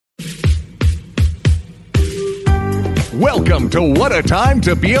Welcome to What a Time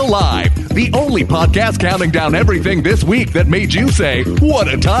to Be Alive, the only podcast counting down everything this week that made you say,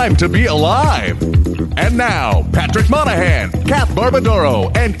 what a time to be alive. And now, Patrick Monahan, Kath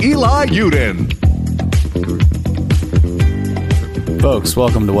Barbadoro, and Eli Uden. Folks,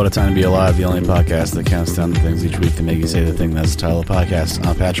 welcome to What a Time to Be Alive, the only podcast that counts down the things each week that make you say the thing that's the title of the podcast.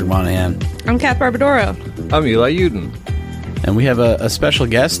 I'm Patrick Monahan. I'm Kath Barbadoro. I'm Eli Uden. And we have a special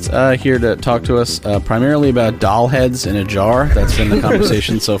guest here to talk to us primarily about doll heads in a jar. That's been the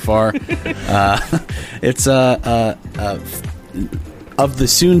conversation so far. It's of the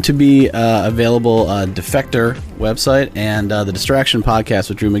soon-to-be available Defector website and the Distraction podcast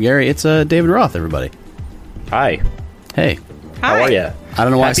with Drew McGarry. It's David Roth, everybody. Hi. Hey. How are you? I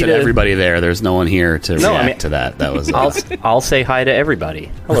don't know why I said everybody there. There's no one here to react to that. That was. I'll say hi to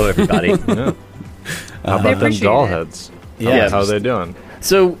everybody. Hello, everybody. Yeah. How about them doll heads? Yeah. How are they doing?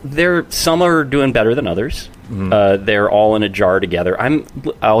 So some are doing better than others. Mm-hmm. They're all in a jar together.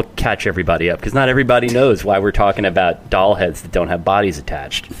 I'll catch everybody up because not everybody knows why we're talking about doll heads that don't have bodies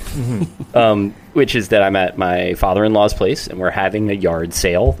attached. Mm-hmm. Which is that I'm at my father-in-law's place and we're having a yard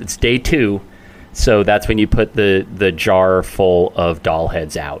sale. It's day 2. So that's when you put the jar full of doll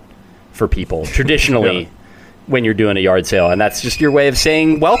heads out for people. Traditionally, when you're doing a yard sale, and that's just your way of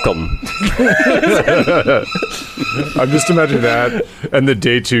saying welcome. I'm just imagining that and the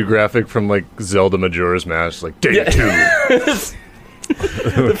day 2 graphic from like Zelda Majora's Mask, like day 2.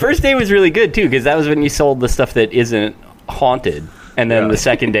 The first day was really good too because that was when you sold the stuff that isn't haunted, and then the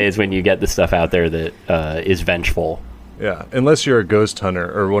second day is when you get the stuff out there that is vengeful. Yeah, unless you're a ghost hunter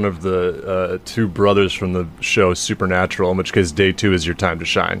or one of the 2 brothers from the show Supernatural, in which case day 2 is your time to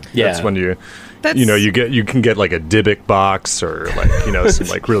shine. Yeah. That's when you can get like a Dybbuk box or like some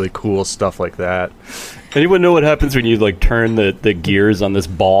like really cool stuff like that. Anyone know what happens when you like turn the gears on this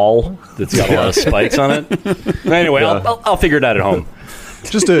ball that's got a lot of spikes on it? Anyway, I'll figure it out at home.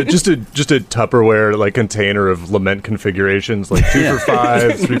 Just a Tupperware like container of lament configurations, like 2 for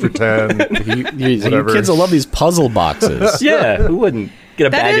 $5, 3 for $10. You kids will love these puzzle boxes. Yeah, who wouldn't get a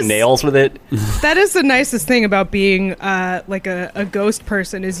bag of nails with it? That is the nicest thing about being like a ghost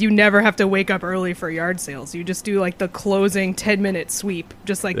person is you never have to wake up early for yard sales. You just do like the closing 10-minute sweep.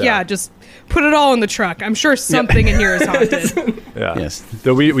 Just like just put it all in the truck. I'm sure something in here is haunted. Yeah. Yes.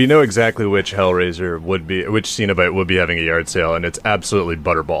 So we know exactly which Hellraiser which Cenobite would be having a yard sale, and it's absolutely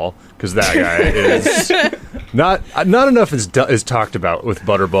Butterball, because that guy is not enough is talked about with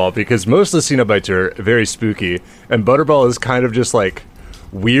Butterball, because most of the Cenobites are very spooky, and Butterball is kind of just like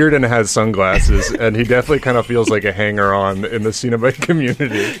weird and has sunglasses, and he definitely kind of feels like a hanger-on in the Cenobite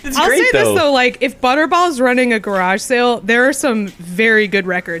community. I'll say this though, like if Butterball's running a garage sale, there are some very good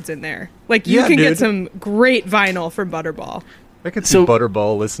records in there. Like you can get some great vinyl from Butterball. I could see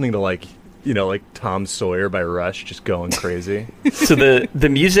Butterball listening to like Tom Sawyer by Rush, just going crazy. So the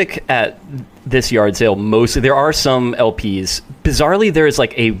music at this yard sale, mostly there are some LPs. Bizarrely, there is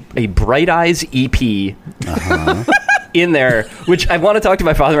like a Bright Eyes EP in there, which I want to talk to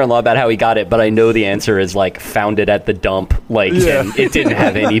my father-in-law about how he got it, but I know the answer is like found it at the dump, and it didn't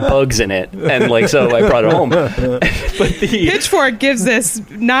have any bugs in it, and like so I brought it home. But Pitchfork gives this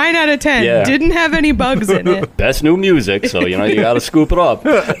 9 out of 10. Yeah. Didn't have any bugs in it. Best new music, so you got to scoop it up.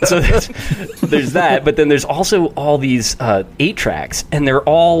 So there's that, but then there's also all these 8 tracks, and they're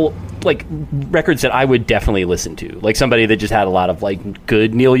all like records that I would definitely listen to. Like somebody that just had a lot of like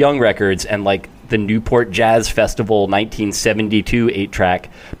good Neil Young records and like the Newport Jazz Festival 1972 8-track,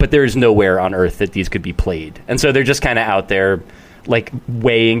 but there's nowhere on earth that these could be played. And so they're just kind of out there like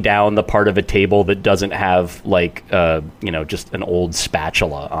weighing down the part of a table that doesn't have like just an old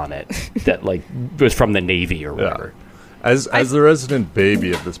spatula on it that like was from the Navy or whatever. As the resident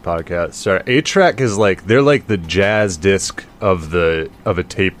baby of this podcast, sorry, 8-track is like they're like the jazz disc of a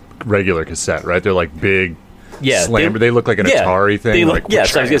tape regular cassette, right? They're like big slammer. They look like an Atari thing. They look, like,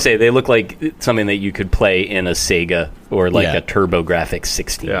 yes, I was going to say, they look like something that you could play in a Sega or like a TurboGrafx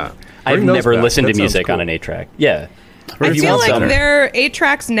 16. Yeah. I've never listened to music on an 8-track. Yeah. I feel like their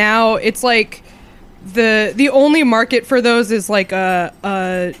 8-tracks now, it's like the only market for those is like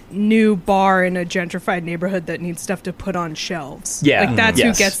a new bar in a gentrified neighborhood that needs stuff to put on shelves. Yeah. Like that's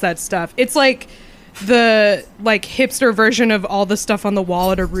who gets that stuff. It's like the like hipster version of all the stuff on the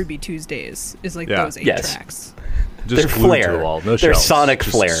wall at a Ruby Tuesdays is like those 8-tracks. Just they're glued Flair. to the wall. No they're shelves. Sonic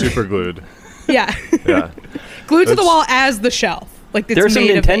Just Flair. Super glued. Yeah. Glued to the wall as the shelf. Like there are some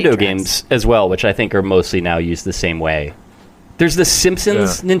made Nintendo games as well, which I think are mostly now used the same way. There's the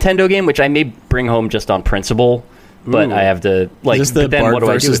Simpsons Nintendo game, which I may bring home just on principle, but I have to like. Is this the then Bart what do I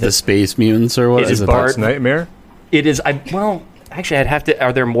do versus with the Space Mutants or what? It is Bart's Nightmare? It is. Actually, I'd have to.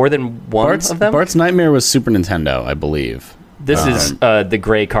 Are there more than one of them? Bart's Nightmare was Super Nintendo, I believe. This is the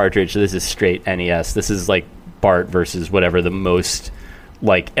gray cartridge. This is straight NES. This is like Bart versus whatever the most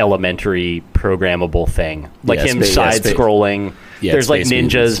like elementary programmable thing. Like him side-scrolling. Yeah, there's like Space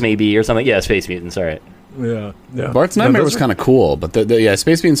ninjas Mutants. maybe or something. Yeah, Space Mutants. All right. Yeah. Bart's Nightmare was kind of cool, but Space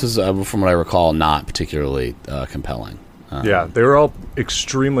Mutants was, from what I recall, not particularly compelling. Yeah, they were all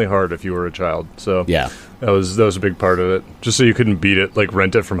extremely hard if you were a child. So Yeah. that was a big part of it. Just so you couldn't beat it, like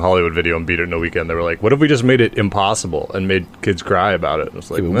rent it from Hollywood Video and beat it in a weekend. They were like, "What if we just made it impossible and made kids cry about it?" And it's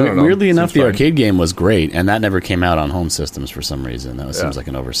like, no, Weirdly enough, seems the fine. arcade game was great, and that never came out on home systems for some reason. That seems like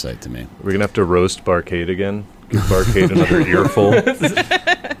an oversight to me. We're gonna have to roast Barcade again. Give Barcade another earful.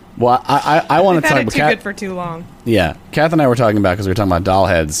 Well, I want to Had talk it about too good for too long. Yeah, Kath and I were talking about because we were talking about doll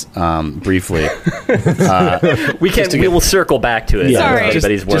heads briefly. We will circle back to it. Yeah, Sorry.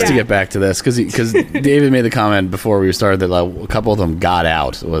 Everybody's just to worried. get back to this, because David made the comment before we started that a couple of them got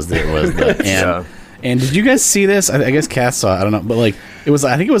out. And did you guys see this? I guess Kath saw it. I don't know, but like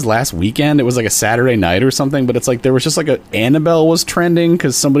I think it was last weekend. It was like a Saturday night or something. But it's like there was just like Annabelle was trending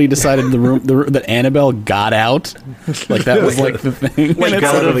because somebody decided that Annabelle got out. Like that was like the thing. Like And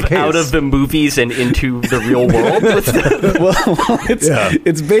it's out of the movies and into the real world.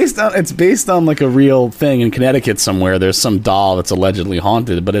 it's based on like a real thing in Connecticut somewhere. There's some doll that's allegedly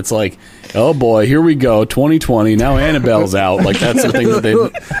haunted, but it's like, oh boy, here we go, 2020. Now Annabelle's out. Like that's the thing that they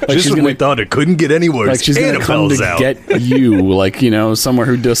like. Just when we thought it couldn't get any worse, like she's gonna come Annabelle's to out. get you. Like someone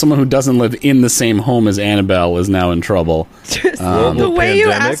who doesn't live in the same home as Annabelle is now in trouble. The way you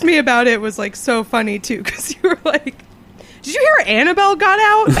pandemic. asked me about it was like so funny too, because you were like, "Did you hear Annabelle got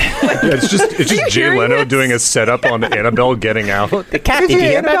out?" Like, Yeah, it's just you Jay hearing Leno this? doing a setup on Annabelle getting out. Kathy, do you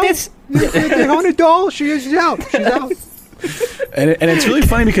hear about this? The haunted doll, she's out. She's out. And it's really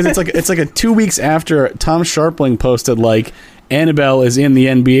funny because it's like a 2 weeks after Tom Sharpling posted like, Annabelle is in the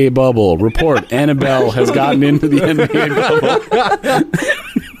NBA bubble. Report: Annabelle has gotten into the NBA bubble.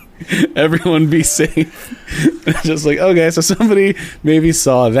 Everyone be safe. Just like, okay, so somebody maybe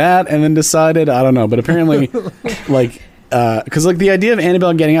saw that and then decided, I don't know, but apparently, like, because like the idea of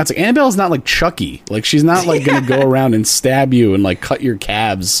Annabelle getting out, it's like Annabelle's not like Chucky. Like she's not like gonna go around and stab you and like cut your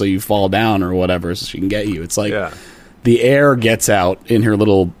calves so you fall down or whatever so she can get you. It's like. Yeah. The air gets out in her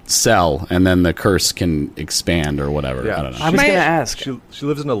little cell, and then the curse can expand or whatever. Yeah. I don't know. I was My- going to ask. She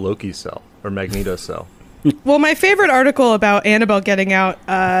lives in a Loki cell or Magneto cell. Well, my favorite article about Annabelle getting out,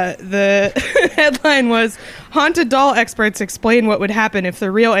 the headline was "Haunted Doll Experts Explain What Would Happen If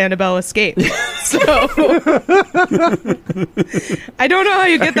the Real Annabelle Escaped." So I don't know how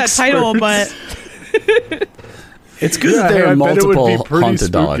you get that title, but It's good Yeah, that there I are bet it would be multiple pretty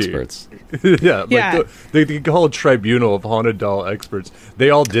haunted doll spooky. experts. Yeah, Yeah. they call a tribunal of haunted doll experts. They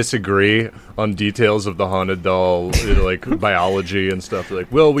all disagree on details of the haunted doll, like biology and stuff. They're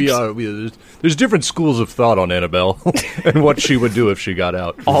like, well, there's different schools of thought on Annabelle and what she would do if she got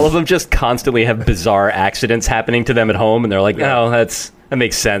out. All of them just constantly have bizarre accidents happening to them at home, and they're like, "Oh, that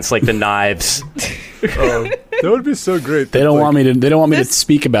makes sense." Like the knives. That would be so great. They don't want me to. They don't want me to This-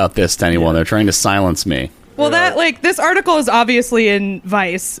 speak about this to anyone. They're trying to silence me. well, that like this article is obviously in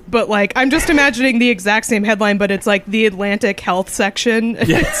Vice, but like I'm just imagining the exact same headline, but it's like the Atlantic Health section.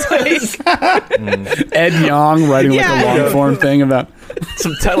 It's like Ed Yong writing like Yeah. a long form thing about.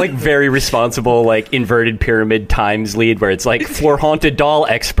 Some like very responsible, like inverted pyramid Times lead, where it's like for haunted doll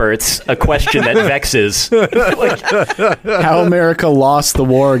experts, a question that vexes. How America lost the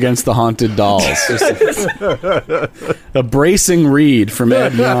war against the haunted dolls. A bracing read from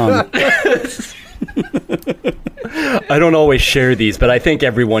Ed Yong. I don't always share these, but I think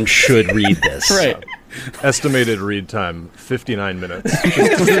everyone should read this. Right. Estimated read time 59 minutes,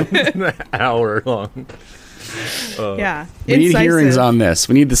 an hour long. yeah, We need incisive. hearings on this.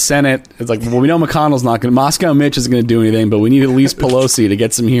 We need the Senate. It's like, well, we know McConnell's not going to, Moscow Mitch isn't going to do anything, but we need at least Pelosi to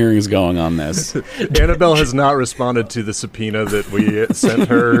get some hearings going on this. Annabelle has not responded to the subpoena that we sent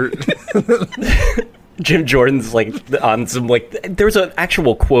her. Jim Jordan's like on some like there was an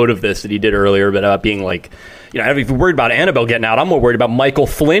actual quote of this that he did earlier about being like, you know, if you're worried about Annabelle getting out, I'm more worried about Michael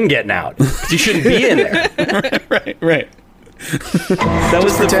Flynn getting out because he shouldn't be in there. Right. That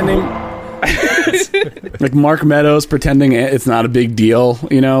was Pretending. Like Mark Meadows pretending it's not a big deal,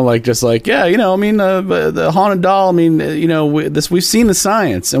 you know, like just like, yeah, you know, I mean, the haunted doll, I mean, you know, we've seen the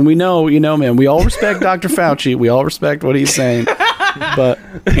science and we know, you know, man, we all respect Dr. Fauci. We all respect what he's saying. But,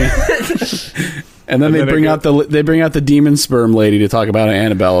 and then they bring out the demon sperm lady to talk about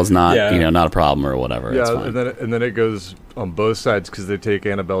Annabelle is not, Yeah. you know, not a problem or whatever. It's Yeah, fine. and then it goes on both sides because they take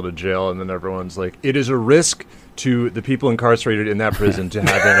Annabelle to jail, and then everyone's like, "It is a risk to the people incarcerated in that prison to have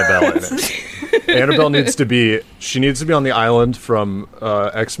Annabelle in it. Annabelle needs to be on the island from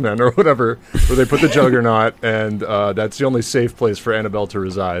X-Men or whatever, where they put the Juggernaut, and that's the only safe place for Annabelle to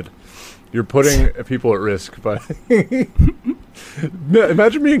reside. You're putting people at risk by...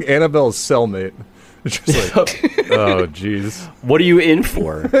 Imagine being Annabelle's cellmate. It's just like, oh, jeez. What are you in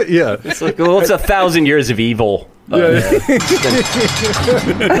for? Yeah. It's like, well, it's 1,000 years of evil.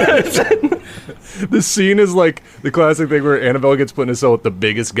 The scene is like the classic thing where Annabelle gets put in a cell with the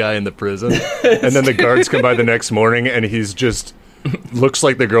biggest guy in the prison, and then the guards come by the next morning, and he's just looks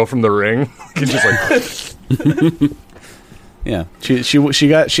like the girl from The Ring. He's just like, Yeah,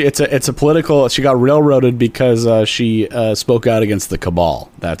 it's a political. She got railroaded because she spoke out against the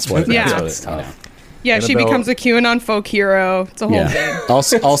cabal. That's what. Yeah. That's what Yeah, she Annabelle- becomes a QAnon folk hero. It's a whole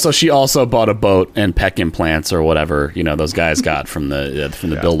thing. Also, she also bought a boat and peck implants or whatever those guys got from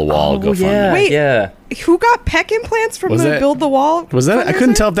the Build the Wall GoFundMe. Wait. Yeah. Who got peck implants from Was the that- Build the Wall? Was that? I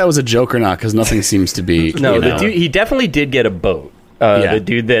couldn't fundraiser? tell if that was a joke or not because nothing seems to be. No, the dude, he definitely did get a boat. Yeah. The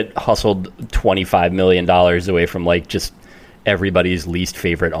dude that hustled $25 million away from like just everybody's least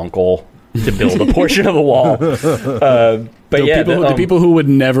favorite uncle to build a portion of the wall. But yeah, the people who would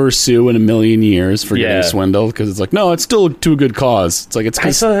never sue in a million years for getting Yeah. swindled because it's like, no, it's still to a good cause. It's like it's I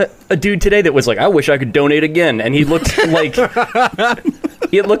 'cause- saw a dude today that was like, I wish I could donate again, and he looked like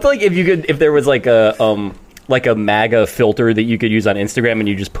it looked like if there was like a MAGA filter that you could use on Instagram, and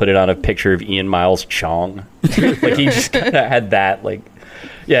you just put it on a picture of Ian Miles Chong. Like he just kinda had that like.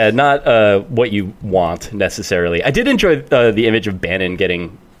 Yeah, not what you want necessarily. I did enjoy the image of Bannon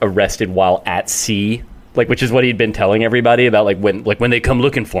getting arrested while at sea, like which is what he'd been telling everybody about, like when they come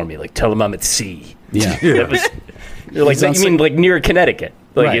looking for me, like tell them I'm at sea. yeah. That was, you're like, you mean like near Connecticut?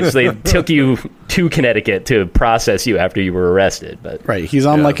 Like Right. they took you to Connecticut to process you after you were arrested, but Right, he's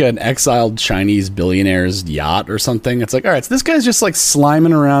on like an exiled Chinese billionaire's yacht or something. It's like, all right, so this guy's just like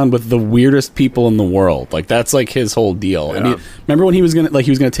sliming around with the weirdest people in the world. Like that's like his whole deal. And remember when he was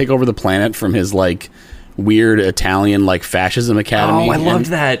gonna take over the planet from his like weird Italian like fascism academy? Oh, I loved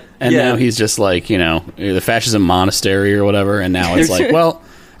that. And Yeah. now he's just like the fascism monastery or whatever. And now it's There's- like, well,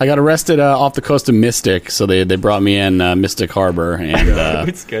 I got arrested off the coast of Mystic, so they brought me in Mystic Harbor, and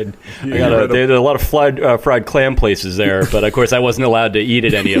it's good. They had a lot of fried clam places there, but of course I wasn't allowed to eat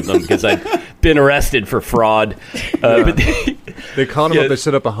at any of them because I'd been arrested for fraud. But they con him Yeah. up. They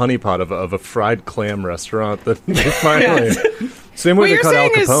set up a honeypot of a fried clam restaurant that they finally. Same way What they you're caught Al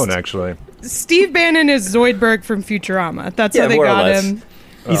saying is- Capone, actually. Steve Bannon is Zoidberg from Futurama. That's Yeah, how they more or got less. him.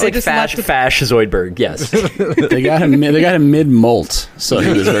 he's like just Fash left Zoidberg. Yes. they got him mid molt, so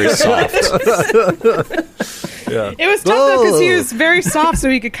he was very soft. Yeah. It was tough though because he was very soft, so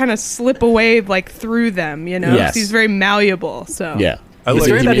he could kind of slip away like through them. Yes. He's very malleable. So Yeah, I The like-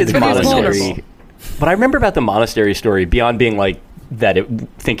 story he about made his the monastery. vulnerable. What I remember about the monastery story, beyond being like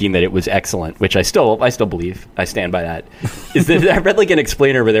thinking that it was excellent, which I still believe, I stand by that, is that I read like an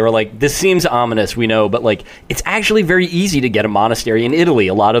explainer where they were like, this seems ominous, we know, but like it's actually very easy to get a monastery in Italy.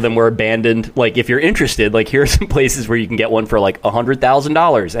 A lot of them were abandoned. Like if you're interested, like here are some places where you can get one for like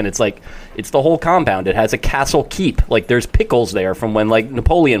 $100,000, and it's like it's the whole compound. It has a castle keep. Like there's pickles there from when like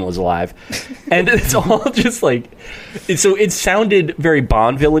Napoleon was alive, and it's all just like. So it sounded very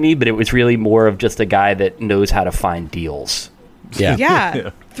Bond villainy, but it was really more of just a guy that knows how to find deals. yeah. yeah,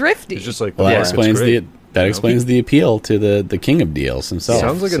 thrifty. It's just like, Well, that yeah, explains the appeal to the king of deals himself.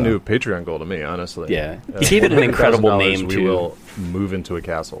 Sounds like so. a new Patreon goal to me, honestly. Yeah. He gave it an incredible name, we too. will move into a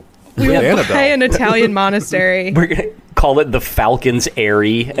castle. we will Annabelle. buy an Italian monastery. We're gonna call it the Falcons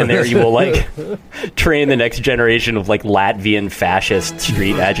Airy, and there you will like train the next generation of like Latvian fascist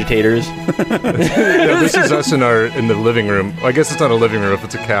street agitators. Yeah, this is us in the living room. Well, I guess it's not a living room if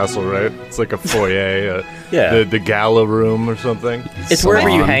it's a castle, right? It's like a foyer. Yeah. The gala room or something. It's wherever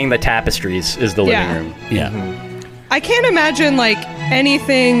you Salon. hang the tapestries is the living Yeah. room. Yeah. I can't imagine like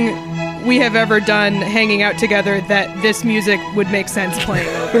anything we have ever done hanging out together that this music would make sense playing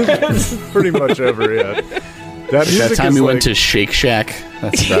over. Pretty much ever, yeah. That That time we went to Shake Shack.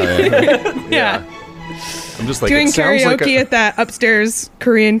 That's about it. Yeah. I'm just like, Doing it sounds karaoke like at that upstairs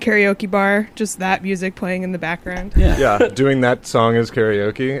Korean karaoke bar, just that music playing in the background. yeah, doing that song as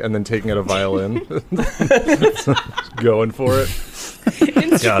karaoke and then taking out a violin. Going for it.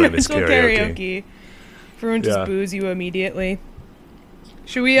 Instrumental miss karaoke. karaoke. Everyone just Yeah. boos you immediately.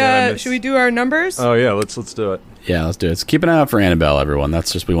 Should we Yeah, I miss- should we do our numbers? Oh yeah, let's do it. Yeah, let's do it. So keep an eye out for Annabelle, everyone.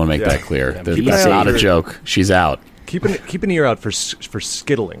 That's just we want to make Yeah. that clear. Yeah, That's keep an eye not out a for- joke. She's out. Keep an ear out for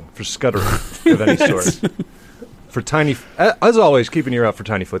skittling, for scuttering of any sort. For tiny, as always, keep an ear out for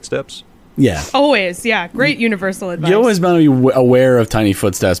tiny footsteps. Yeah. Always, yeah. Great universal advice. You always want to be aware of tiny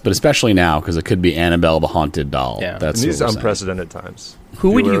footsteps, but especially now because it could be Annabelle the haunted doll. Yeah. That's In these what we're saying. unprecedented times.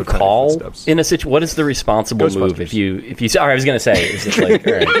 Who would Beware you of tiny call footsteps. in a situation? What is the responsible move Ghostbusters. if you? Sorry, I was going to say, is it like,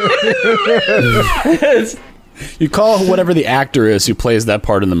 all right. You call whatever the actor is who plays that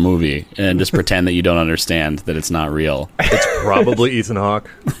part in the movie and just pretend that you don't understand that it's not real. It's probably Ethan Hawke.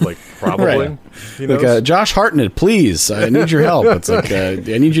 Like, probably. Right. He knows. Like, Josh Hartnett, please, I need your help. It's like, I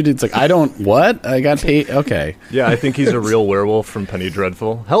need you to, it's like, I don't, what? I got paid, okay. Yeah, I think he's a real werewolf from Penny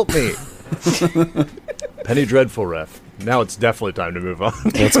Dreadful. Help me. Penny Dreadful ref. Now it's definitely time to move on.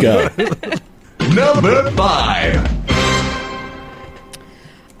 Let's go. Number 5.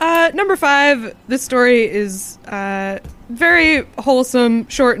 Number 5, this story is very wholesome,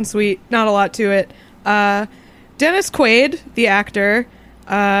 short and sweet, not a lot to it. Dennis Quaid, the actor,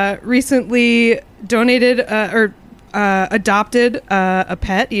 recently donated or adopted a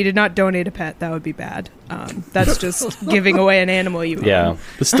pet. He did not donate a pet. That would be bad. That's just giving away an animal you own. Yeah.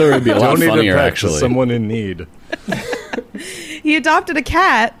 The story would be a lot Donate funnier, a pet to actually. someone in need. He adopted a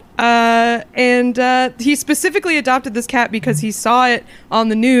cat, and he specifically adopted this cat because he saw it on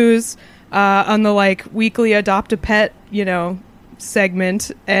the news, on the like weekly adopt a pet,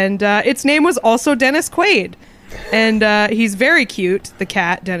 segment, and its name was also Dennis Quaid, and he's very cute, the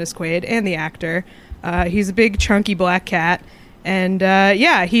cat Dennis Quaid, and the actor. He's a big chunky black cat, and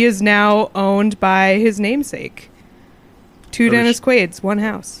he is now owned by his namesake. Two Dennis Quaids, one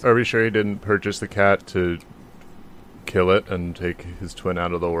house. Are we sure he didn't purchase the cat to kill it and take his twin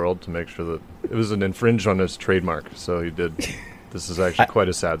out of the world to make sure that it was an infringe on his trademark? So he did. This is actually quite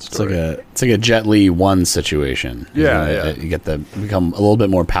a sad story. It's like a Jet Li 1 situation. Yeah. You get become a little bit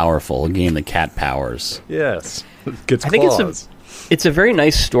more powerful, gain the cat powers. Yes. Gets I think claws. it's a very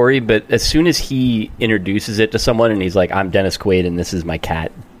nice story, but as soon as he introduces it to someone and he's like, I'm Dennis Quaid and this is my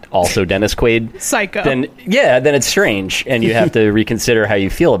cat, also Dennis Quaid, Psycho. then it's strange and you have to reconsider how you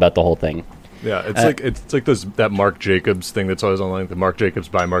feel about the whole thing. Yeah, it's like that Marc Jacobs thing that's always online. The Marc Jacobs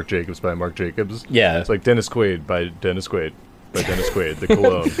by Marc Jacobs by Marc Jacobs. Yeah. It's like Dennis Quaid by Dennis Quaid by Dennis Quaid, the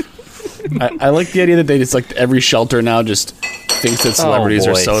cologne. I like the idea that they just like every shelter now just thinks that celebrities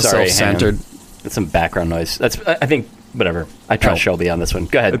are so Sorry, self-centered. Hannah. That's some background noise. I think whatever. I trust Shelby on this one.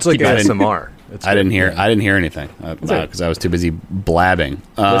 Go ahead. It's like Keep going. ASMR. I didn't hear anything because I was too busy blabbing.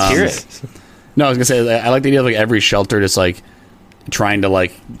 Let's hear it. No, I was gonna say I like the idea of like every shelter just like trying to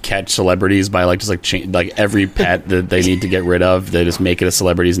like catch celebrities by like just like every pet that they need to get rid of, they just make it a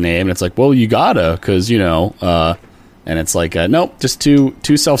celebrity's name, and it's like, well, you gotta because and it's like nope, just too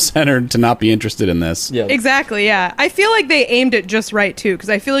self-centered to not be interested in this. Yeah. Exactly, yeah. I feel like they aimed it just right too, because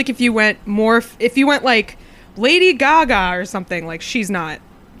I feel like if you went like Lady Gaga or something, like she Yeah.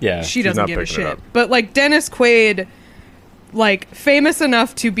 doesn't not give a picking it shit. up. But like Dennis Quaid, like famous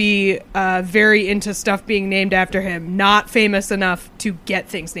enough to be very into stuff being named after him, not famous enough to get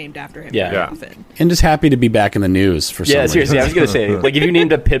things named after him Yeah. very Yeah. often. And just happy to be back in the news for some Yeah, reason. seriously, I was gonna say, like, if you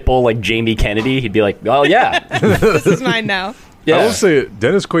named a pit bull like Jamie Kennedy, he'd be like, "Oh yeah, This is mine now. yeah." I will say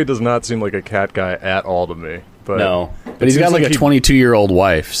Dennis Quaid does not seem like a cat guy at all to me. But No. But he's it got seems like a he- 22-year-old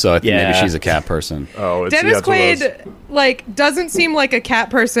wife, so I think maybe Yeah. she's a cat person. Oh, it's, Dennis yeah, it's one of those- Quaid like doesn't seem like a cat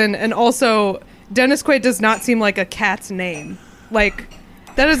person, and also Dennis Quaid does not seem like a cat's name. Like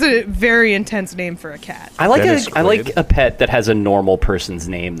that is a very intense name for a cat. I like Dennis I like Quaid. a pet that has a normal person's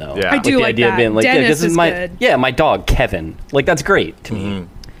name though. Yeah. I do the like idea that. of being like, Dennis this is my good. my dog Kevin. Like that's great to Mm-hmm. me.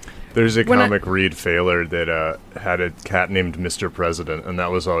 There's a When I- comic Reed Failer that had a cat named Mr. President, and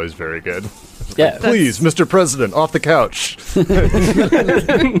that was always very good. Yeah, Please, Mr. President, off the couch.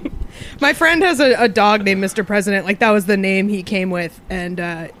 My friend has a dog named Mr. President. Like that was the name he came with,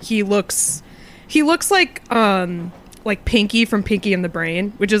 and he looks like Pinky from Pinky and the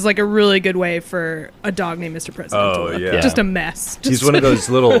Brain, which is like a really good way for a dog named Mr. President Oh, to look. yeah. Just a mess. He's Just- one of those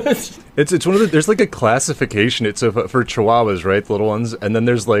little. It's one of the. There's like a classification. It's for Chihuahuas, right? The little ones, and then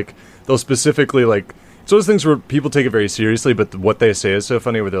there's like they'll specifically like. It's those things where people take it very seriously, but what they say is so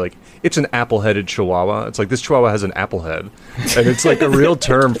funny. Where they're like, "It's an apple-headed Chihuahua." It's like this Chihuahua has an apple head, and it's like a real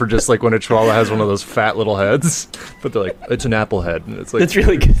term for just like when a Chihuahua has one of those fat little heads. But they're like, "It's an apple head," and it's like That's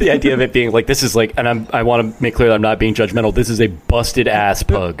really good. The idea of it being like this is like, and I want to make clear that I'm not being judgmental. This is a busted ass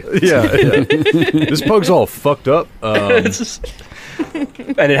pug, yeah. This pug's all fucked up. and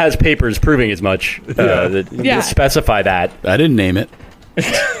it has papers proving as much. Yeah. Specify that. I didn't name it.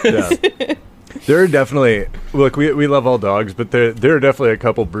 Yeah. There are definitely we love all dogs, but there are definitely a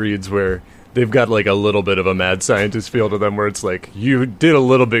couple breeds where they've got like a little bit of a mad scientist feel to them, where it's like you did a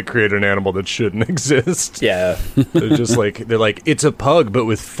little bit create an animal that shouldn't exist. Yeah. They're like it's a pug, but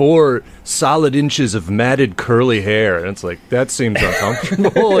with 4 solid inches of matted curly hair, and it's like that seems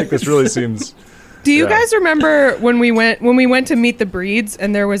uncomfortable. Like this really seems. Do you Yeah. guys remember when we went to Meet the Breeds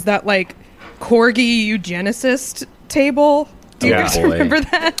and there was that like corgi eugenicist table? Do you Yeah. guys Boy. remember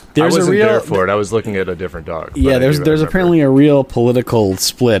that? I There's a wasn't real there for it. I was looking at a different dog. Yeah, but I there's do there's remember. apparently a real political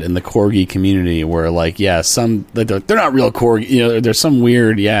split in the corgi community where, like, yeah, some they're not real corgi. You know, there's some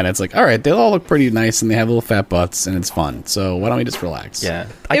weird, and it's like, all right, they all look pretty nice and they have little fat butts and it's fun. So why don't we just relax? Yeah.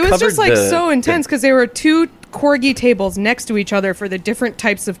 It was just like so intense because there were 2 corgi tables next to each other for the different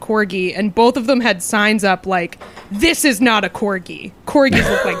types of corgi, and both of them had signs up like, "This is not a corgi. Corgis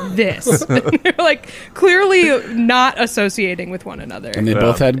look like this." They're like clearly not associating with one another. And they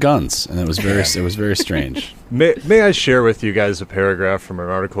both had guns, and it was very strange. May I share with you guys a paragraph from an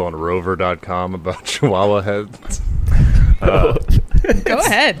article on Rover.com about Chihuahua heads? Go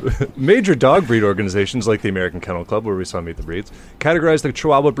ahead. Major dog breed organizations like the American Kennel Club, where we saw Meet the Breeds, categorize the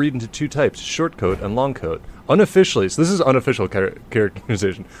Chihuahua breed into 2 types, short coat and long coat. Unofficially, so this is unofficial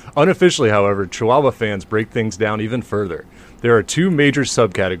characterization. Unofficially, however, Chihuahua fans break things down even further. There are 2 major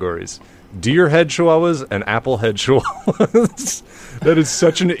subcategories: deer head Chihuahuas and apple head Chihuahuas. That is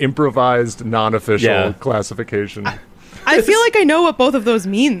such an improvised, non-official classification. I feel like I know what both of those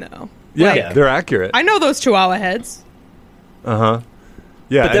mean though. Yeah, Like- they're accurate. I know those Chihuahua heads.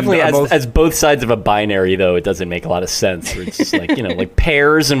 Yeah, But definitely, and as both sides of a binary, though, it doesn't make a lot of sense. Where it's just like, like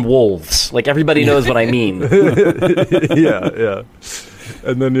pears and wolves. Like, everybody knows what I mean. yeah.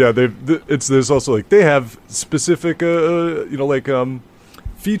 And then there's also like they have specific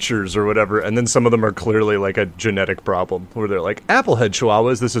features or whatever, and then some of them are clearly like a genetic problem where they're like applehead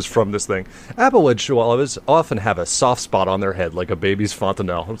Chihuahuas. This is from this thing. Applehead Chihuahuas often have a soft spot on their head like a baby's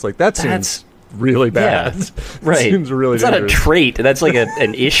fontanelle. It's like that seems really bad. Yeah, right. Seems really It's not a dangerous. trait. That's like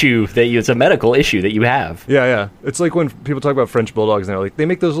an issue it's a medical issue that you have. Yeah. It's like when people talk about French bulldogs and they're like, they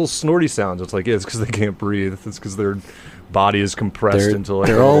make those little snorty sounds. It's like, yeah, it's because they can't breathe. It's because their body is compressed into like.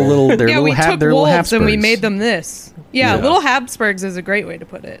 They're all little. They're Yeah, little we took they're little wolves and we Habsburgs. made them this. Yeah, Yeah. little Habsburgs is a great way to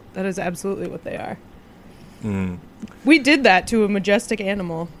put it. That is absolutely what they are. Mm. We did that to a majestic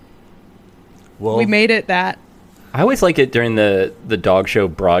animal. Well, We made it that. I always like it during the dog show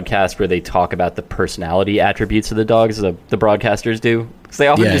broadcast where they talk about the personality attributes of the dogs, the broadcasters do. Because they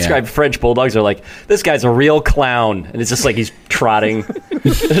often Yeah, describe French bulldogs are like, this guy's a real clown. And it's just like he's trotting in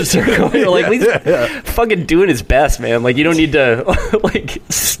a circle. You're like, he's fucking doing his best, man. Like, you don't need to, like,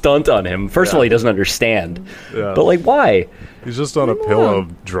 stunt on him. First of all, he doesn't understand. Yeah. But, like, why? He's just on a pillow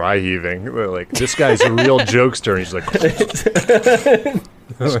dry heaving. They're like, this guy's a real jokester. And he's like,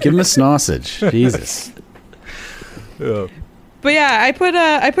 Just give him a sausage. Jesus. yeah. But yeah, I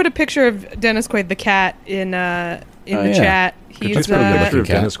put a picture of Dennis Quaid the cat in the yeah. chat. Could you He's put a picture of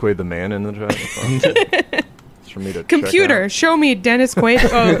cat. Dennis Quaid the man in the chat? It's for me to computer. check Show me Dennis Quaid.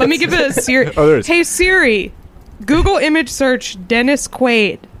 Oh, let me give it a Siri. Oh, there it is. Hey Siri, Google image search Dennis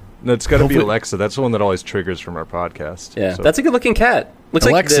Quaid. out. No, it's got to be Hopefully- Alexa. That's the one that always triggers from our podcast. Yeah, So, that's a good looking cat. Looks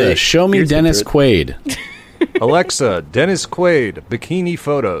Alexa, like the show me ears go Dennis through it. Quaid. Alexa, Dennis Quaid, bikini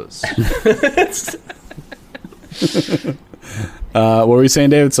photos. What were you saying,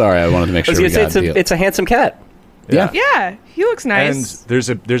 David? Sorry, I wanted to make I was sure we gonna got say the it's a handsome cat. Yeah. Yeah, he looks nice. And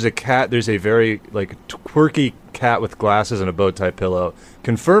there's a cat. There's a very like quirky cat with glasses and a bow tie pillow,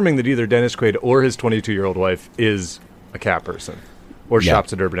 confirming that either Dennis Quaid or his 22-year-old wife is a cat person, or Yeah.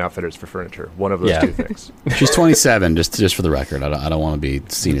 shops at Urban Outfitters for furniture. One of those Yeah. two things. She's 27, just for the record. I don't want to be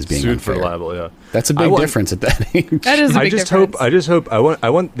seen as being Sued for unfair. libel. Yeah, That's a I big want- difference at that age. That is a big difference. I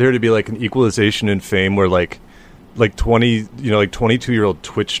want there to be like an equalization in fame where like 22-year-old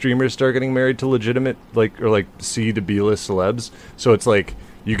Twitch streamers start getting married to legitimate or C to B-list celebs. So it's like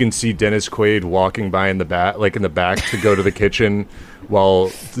you can see Dennis Quaid walking by in the back to go to the kitchen while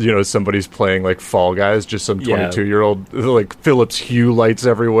somebody's playing like Fall Guys, just some Yeah. 22-year-old like Philips Hue lights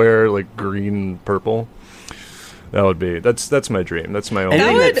everywhere, like green and purple. That's my dream. That's my only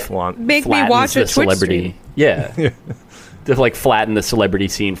Anything That would flaunt. make me Flattens watch the a Twitch celebrity. stream. Yeah. To like flatten the celebrity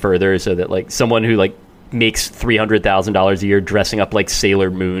scene further so that like someone who like makes $300,000 a year dressing up like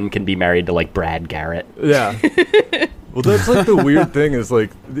Sailor Moon can be married to like Brad Garrett. Yeah. Well, that's like the weird thing is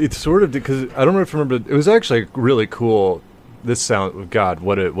like it's sort of because I don't know if you remember. It was actually really cool. This sound, God,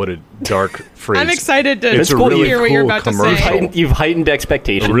 what a dark phrase. I'm excied to It's a really hear what you're cool about to commercial. say. You've heightened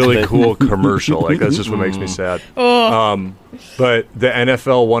expectations. A really but- cool commercial. Like that's just what makes me sad. But the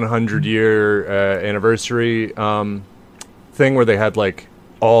NFL 100-year anniversary thing where they had like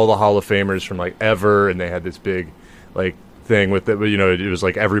all the Hall of Famers from like ever, and they had this big like thing with it. You know, it was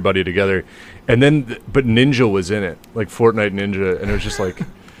like everybody together, and then but Ninja was in it, like Fortnite Ninja, and it was just like,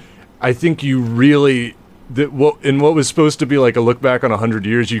 I think you really. In what was supposed to be like a look back on 100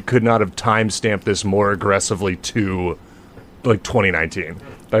 years, you could not have time-stamped this more aggressively to like 2019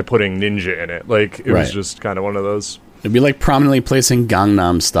 by putting Ninja in it. Like it was just kind of one of those. It'd be like prominently placing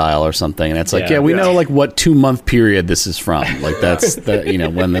Gangnam Style or something, and it's like, we know like what 2-month period this is from. Like that's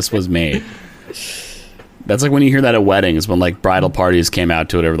when this was made. That's like when you hear that at weddings, when like bridal parties came out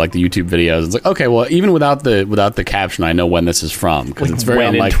to it, or like the YouTube videos. It's like, okay, well, even without the caption, I know when this is from, because like it's very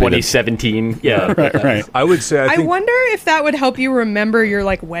when unlikely. In 2017, right. I would say. I wonder if that would help you remember your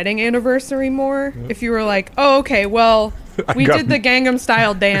like wedding anniversary more. If you were like, oh, okay, well, we did the Gangnam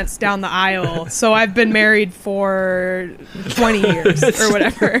Style dance down the aisle, so I've been married for 20 years or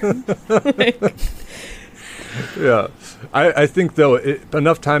whatever. Like, yeah, I think though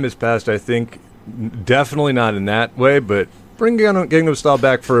enough time has passed. I think. Definitely not in that way, but bring Gangnam Style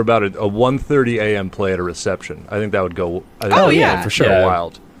back for about a 1:30 a.m. play at a reception. I think that would go. Yeah, for sure, yeah.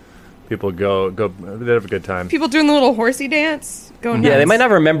 wild. People go. They'd have a good time. people doing the little horsey dance, going nuts. Yeah, they might not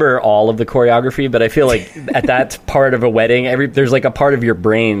remember all of the choreography, but I feel like at that part of a wedding, there's like a part of your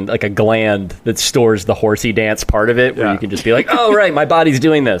brain, like a gland that stores the horsey dance part of it, where you can just be like, oh, right, my body's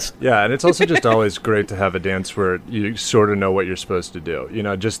doing this. Yeah, and it's also just always great to have a dance where you sort of know what you're supposed to do. You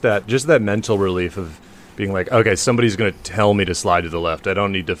know, just that mental relief of being like, okay, somebody's going to tell me to slide to the left. I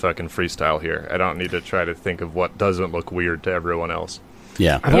don't need to fucking freestyle here. I don't need to try to think of what doesn't look weird to everyone else.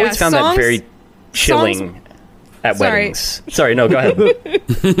 Yeah. I've always found that very chilling at weddings. Sorry, no, go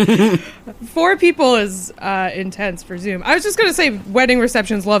ahead. 4 people is intense for Zoom. I was just gonna say, wedding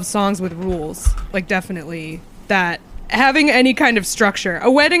receptions love songs with rules. Like, definitely that having any kind of structure.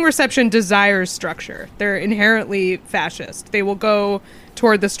 A wedding reception desires structure. They're inherently fascist. They will go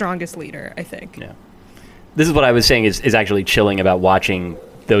toward the strongest leader, I think. Yeah. This is what I was saying is actually chilling about watching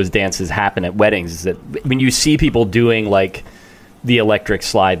those dances happen at weddings, is that when you see people doing like the electric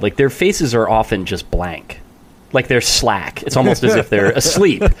slide, like their faces are often just blank. Like they're slack. It's almost as if they're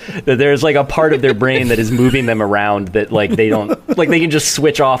asleep. That there's like a part of their brain that is moving them around that like they don't, like they can just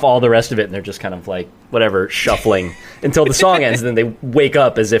switch off all the rest of it and they're just kind of like whatever, shuffling until the song ends, and then they wake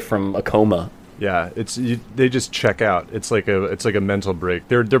up as if from a coma. Yeah, they just check out. It's like a mental break.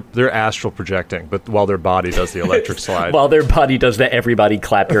 They're astral projecting, but while their body does the electric slide. While their body does the everybody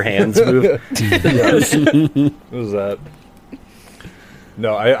clap your hands move. What was that?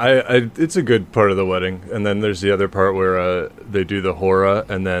 No, I it's a good part of the wedding, and then there's the other part where they do the hora,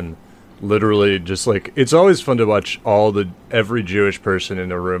 and then literally just like it's always fun to watch every Jewish person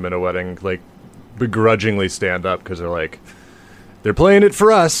in a room in a wedding like begrudgingly stand up because they're playing it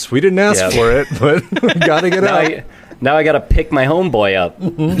for us. We didn't ask for it, but we gotta get out. Now I gotta pick my homeboy up,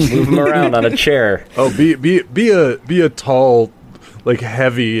 move him around on a chair. Oh, be a tall, like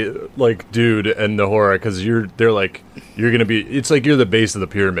heavy, like dude in the hora because you're gonna be. It's like you're the base of the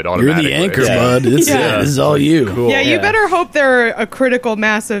pyramid automatically. You're the anchor, bud. This is all you. Cool. Yeah, you better hope they're a critical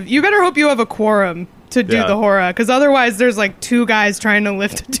mass of. You better hope you have a quorum to do the hora, because otherwise there's like 2 guys trying to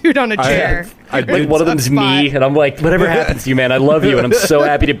lift a dude on a chair. Like one of them's me, and I'm like, whatever happens to you, man, I love you, and I'm so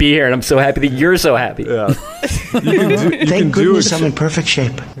happy to be here, and I'm so happy that you're so happy. Yeah. Thank goodness I'm in perfect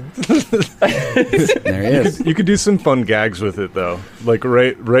shape. There he is. You could do some fun gags with it though. Like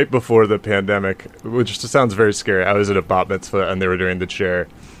right before the pandemic, which just sounds very scary. I was at a bat mitzvah and they were doing the chair,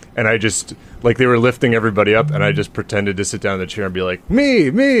 and I just like they were lifting everybody up, and I just pretended to sit down in the chair and be like, me,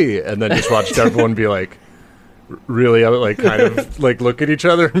 and then just watched everyone be like, really like kind of like look at each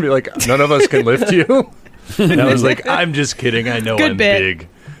other and be like, none of us can lift you. And I was like, I'm just kidding. I know Good I'm bit. big.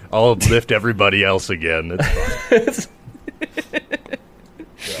 I'll lift everybody else again. It's fine.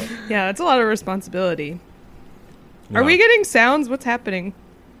 Yeah, it's a lot of responsibility. Are we getting sounds? What's happening?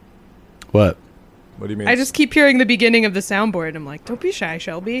 What? What do you mean? I just keep hearing the beginning of the soundboard. I'm like, don't be shy,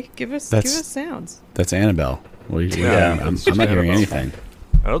 Shelby. Give us sounds. That's Annabelle. I'm not hearing Annabelle. anything.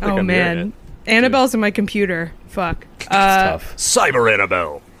 I don't think Oh I'm hearing man, it. Annabelle's in my computer. Fuck. Tough. Cyber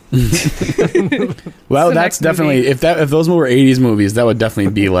Annabelle. Well, the that's next definitely movie. if those were 80s movies, that would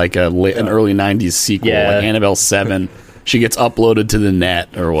definitely be like an early 90s sequel, Yeah. like Annabelle 7. She gets uploaded to the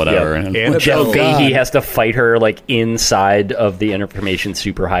net or whatever. Yep. And Annabelle- Jeff Oh, Fahey has to fight her like inside of the information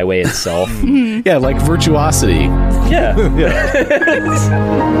superhighway itself. yeah, like Virtuosity. Yeah.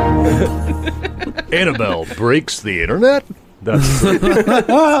 Annabelle breaks the internet? That's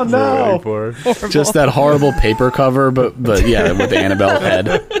Oh no! for. Just that horrible paper cover, but yeah, with the Annabelle head.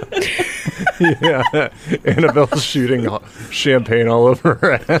 Yeah, Annabelle's shooting champagne all over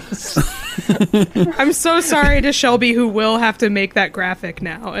her ass. I'm so sorry to Shelby, who will have to make that graphic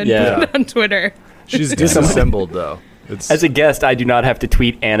now and Yeah. put it on Twitter. She's disassembled though. As a guest, I do not have to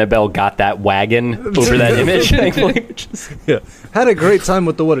tweet Annabelle got that wagon over that image. Yeah. Had a great time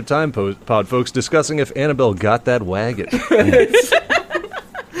with the What a Time pod, folks, discussing if Annabelle got that wagon.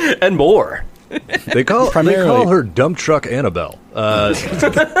 And more. They call her dump truck Annabelle. All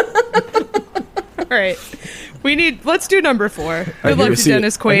right. Let's do number 4. Good luck to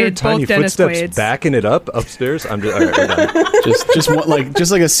Dennis Quaid. Tiny Both Dennis footsteps Quaids. backing it up upstairs. All right, we're done.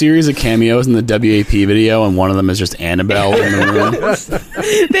 just like a series of cameos in the WAP video, and one of them is just Annabelle in the room.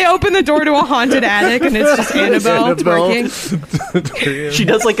 They open the door to a haunted attic, and it's just Annabelle twerking. She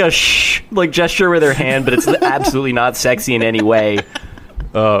does like a gesture with her hand, but it's absolutely not sexy in any way.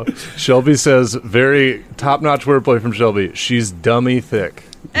 Shelby says, very top-notch wordplay from Shelby. She's dummy thick.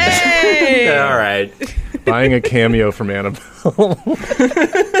 Hey! All right. Buying a cameo from Annabelle.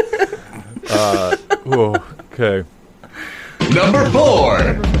 Okay. Number 4.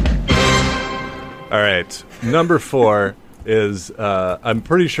 All right. Number 4 is, I'm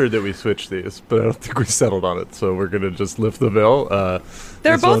pretty sure that we switched these, but I don't think we settled on it, so we're going to just lift the bill.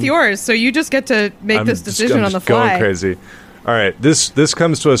 They're both yours, so you just get to make this decision on the fly. Going crazy. All right. This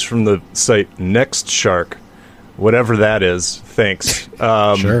comes to us from the site Next Shark. Whatever that is. Thanks.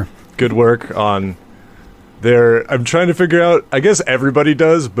 Sure. Good work on I'm trying to figure out, I guess everybody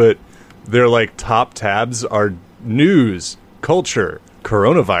does, but their like top tabs are news, culture,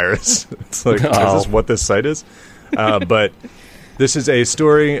 coronavirus. It's like, is this what this site is? But this is a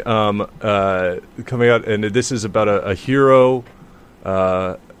story coming out, and this is about a hero,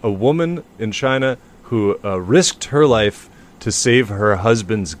 a woman in China who risked her life to save her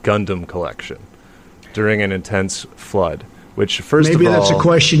husband's Gundam collection during an intense flood. Which, first Maybe of all, that's a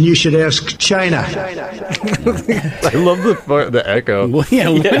question you should ask China. I love the echo. Well, yeah,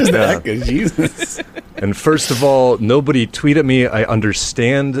 what is the echo? Jesus. And first of all, nobody tweet at me. I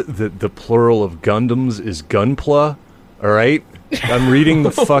understand that the plural of Gundams is Gunpla. All right, I'm reading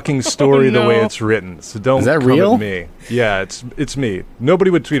the fucking story the way it's written, so don't. Is that come real? at me. Yeah, it's me.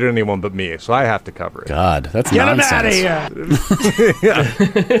 Nobody would tweet at anyone but me, so I have to cover it. God, that's Get nonsense. him out of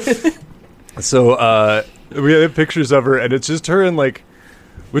here. So we have pictures of her, and it's just her in like,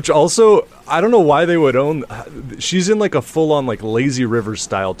 which also I don't know why they would own. She's in like a full-on like lazy river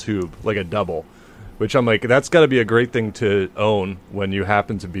style tube, like a double, which I'm like, that's got to be a great thing to own when you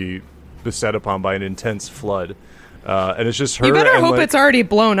happen to be beset upon by an intense flood. And it's just her. You better hope like, it's already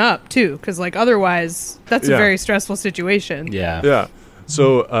blown up too, because like otherwise, that's a very stressful situation. Yeah. Yeah.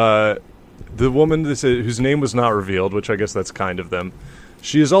 So the woman whose name was not revealed, which I guess that's kind of them.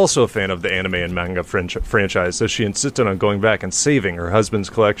 She is also a fan of the anime and manga franchise, so she insisted on going back and saving her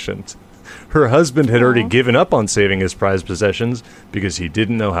husband's collections. Her husband had already given up on saving his prized possessions because he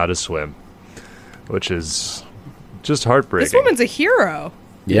didn't know how to swim, which is just heartbreaking. This woman's a hero.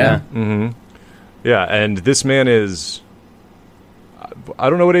 Yeah. Mm-hmm. Yeah, and this man is... I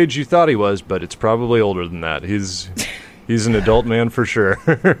don't know what age you thought he was, but it's probably older than that. He's an adult man for sure.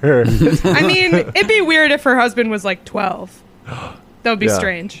 I mean, it'd be weird if her husband was like 12. That would be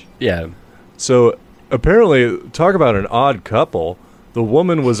strange. Yeah. So apparently, talk about an odd couple. The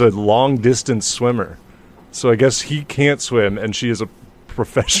woman was a long-distance swimmer. So I guess he can't swim, and she is a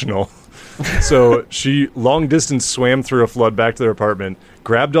professional. So she long-distance swam through a flood back to their apartment,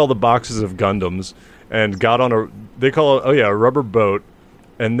 grabbed all the boxes of Gundams, and got on a rubber boat.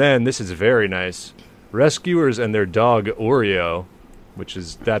 And then, this is very nice, rescuers and their dog, Oreo,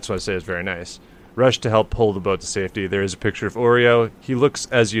 that's what I say is very nice, rushed to help pull the boat to safety. There is a picture of Oreo. He looks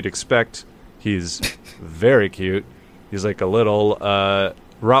as you'd expect. He's very cute. He's like a little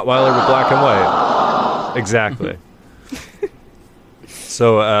Rottweiler with black and white. Exactly.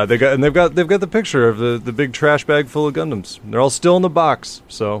 So they've got the picture of the big trash bag full of Gundams. They're all still in the box.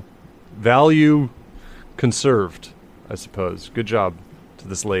 So value conserved, I suppose. Good job to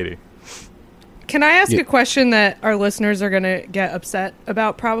this lady. Can I ask a question that our listeners are going to get upset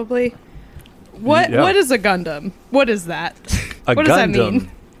about probably? What is a Gundam? What is that? What does that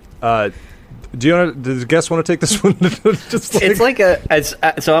mean? Does the guest want to take this one? It's like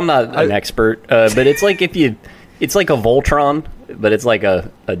so I'm not an expert, but it's like it's like a Voltron, but it's like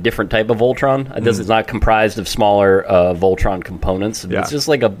a different type of Voltron. It's not comprised of smaller Voltron components. Yeah. It's just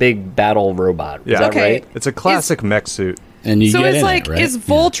like a big battle robot. Is Yeah. that Okay. right? It's a classic mech suit. And you So get it's in like, it, right? is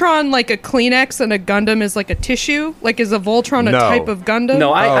Voltron like a Kleenex and a Gundam is like a tissue? Like, is a Voltron a No. type of Gundam?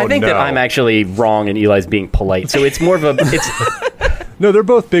 No, I think that no. I'm actually wrong and Eli's being polite. So it's more of a No, they're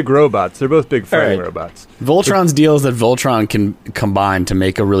both big robots. They're both big fighting right. robots. Voltron's deal is that Voltron can combine to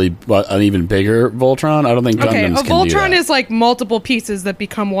make an even bigger Voltron. I don't think Okay, Gundams a can do Voltron that. is like multiple pieces that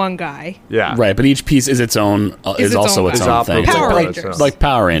become one guy. Yeah. Right, but each piece is its own. Is its also own its guy. own It's thing. Power operable. Rangers. Like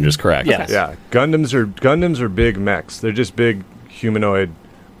Power Rangers, correct? Yes. Yeah. Gundams are big mechs. They're just big humanoid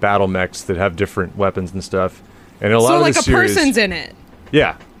battle mechs that have different weapons and stuff. And a lot So of like the a series, person's in it.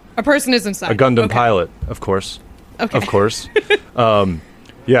 Yeah. A person is inside. A Gundam Okay. pilot, of course. Okay. Of course.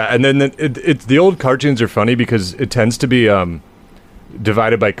 Yeah, and then the old cartoons are funny because it tends to be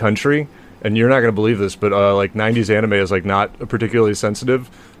divided by country, and you're not going to believe this, but like 90s anime is like not particularly sensitive.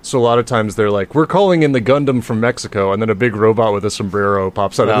 So a lot of times they're like, we're calling in the Gundam from Mexico, and then a big robot with a sombrero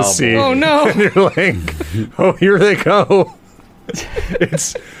pops out of the Oh, sea. Oh no. And you're like, oh, here they go.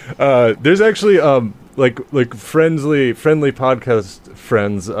 It's there's actually like friendly podcast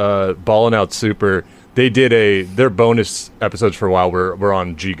friends, Ballin' Out Super. They did their bonus episodes for a while were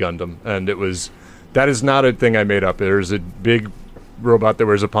on G Gundam, and that is not a thing I made up. There's a big robot that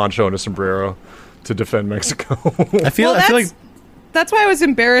wears a poncho and a sombrero to defend Mexico. I feel like That's why I was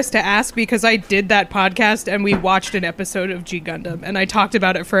embarrassed to ask, because I did that podcast and we watched an episode of G Gundam and I talked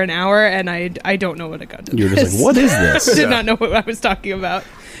about it for an hour and I don't know what a Gundam you're just is. like, what is this? Did not know what I was talking about.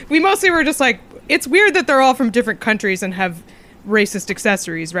 We mostly were just like, it's weird that they're all from different countries and have racist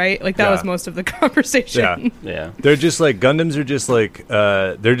accessories, right? Like that Yeah. was most of the conversation. Yeah. Yeah. They're just like Gundams are just like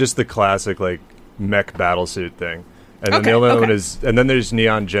they're just the classic like mech battlesuit thing, and then the Okay, other one okay. is, and then there's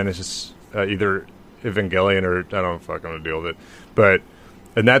Neon Genesis, either Evangelion or I don't know if I'm gonna deal with it,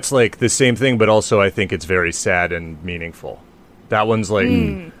 and that's like the same thing, but also I think it's very sad and meaningful. That one's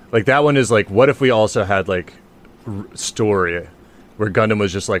like that one is like, what if we also had like story where Gundam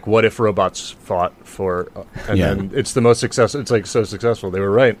was just like, what if robots fought for, and Yeah. then it's the most successful. It's like so successful. They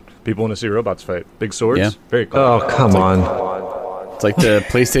were right. People want to see robots fight. Big swords. Yeah. Very cool. Oh, come on. It's like the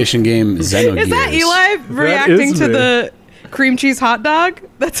PlayStation game Xenogears. Is that Eli reacting is to me. the cream cheese hot dog?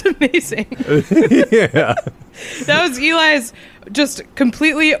 That's amazing. Yeah. That was Eli's just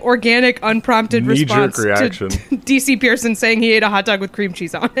completely organic, unprompted Knee-jerk response reaction. to DC Pearson saying he ate a hot dog with cream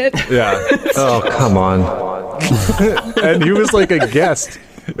cheese on it. Yeah. Oh, come on. And he was like a guest.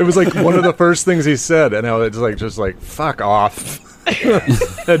 It was like one of the first things he said, and I was like, just like, fuck off. Did he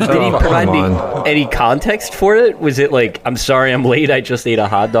Oh, provide come me on. any context for it? Was it like, I'm sorry I'm late, I just ate a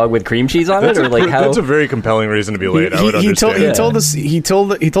hot dog with cream cheese on it? Or like how? That's a very compelling reason to be late. I would He told understand. he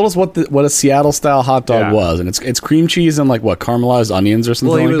told us what a Seattle style hot dog Yeah. was, and it's cream cheese and like what, caramelized onions or something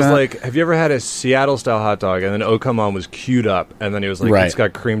Well, he like was that. like, have you ever had a Seattle style hot dog? And then Okamon was queued up, and then he was like, Right. it's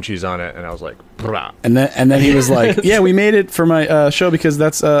got cream cheese on it, and I was like, brah. and then he was like, yeah, we made it for my show because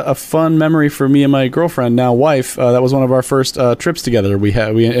that's a fun memory for me and my girlfriend, now wife. That was one of our first trips together. And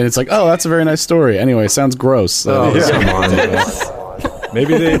it's like, oh, that's a very nice story. Anyway, sounds gross. Oh, Yeah. come on.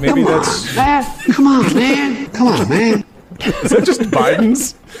 Maybe that's Come on, man. Come on, man. is that just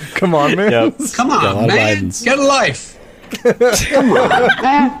Biden's? Come on, man. Yep. Come a lot on, of man. Bidens. Get a life. Come on,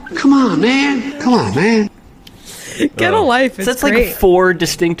 man. Come on, man. Come on, man. Get a life. It's So that's great. like 4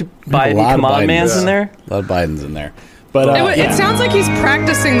 distinct Biden lot of command mans Bidens. in there? A lot of Biden's in there, but It sounds like he's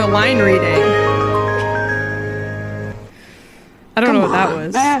practicing the line reading. I don't know what that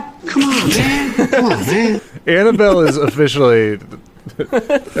was. Man. Come on, man. Come on, man. Annabelle is officially.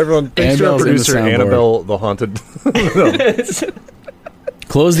 Everyone, thanks to our Annabelle's in the producer, soundboard. Annabelle the Haunted.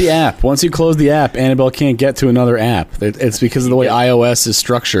 close the app. Once you close the app, Annabelle can't get to another app. It's because of the way iOS is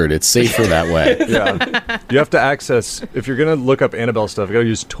structured. It's safer that way. Yeah. You have to access, if you're going to look up Annabelle stuff, you got to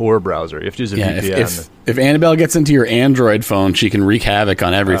use Tor browser. You have to use a Yeah, VPN. if Annabelle gets into your Android phone, she can wreak havoc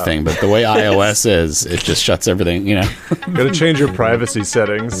on everything. But the way iOS is, it just shuts everything. You know, Got to change your privacy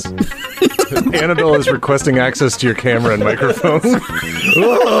settings. Annabelle is requesting access to your camera and microphone.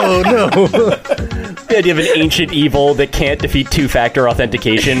 Oh, no. The idea of an ancient evil that can't defeat 2-factor authentication.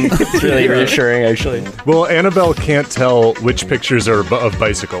 It's really reassuring, actually. Well, Annabelle can't tell which pictures are of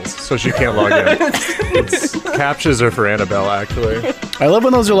bicycles, so she can't log in. Captchas are for Annabelle, actually. I love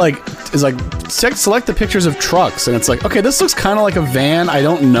when those are like select the pictures of trucks, and it's like, okay, this looks kind of like a van. I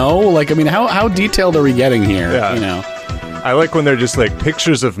don't know. Like, I mean, how detailed are we getting here? Yeah. You know. I like when they're just like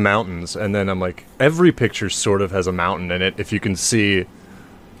pictures of mountains, and then I'm like, every picture sort of has a mountain in it if you can see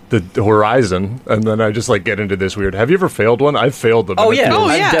the horizon, and then I just like get into this weird. Have you ever failed one? I've failed them. Oh and it yeah, feels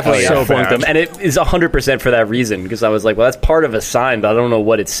Oh, yeah. I've definitely so flunked bad. them, and it is 100% for that reason. Because I was like, well, that's part of a sign, but I don't know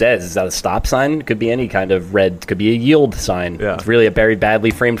what it says. Is that a stop sign? It could be any kind of red. Could be a yield sign. Yeah. It's really a very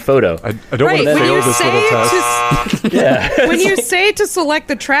badly framed photo. I don't Right, want to when fail you this say little test. Yeah. When you say to select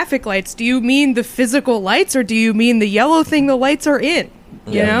the traffic lights, do you mean the physical lights or do you mean the yellow thing the lights are in?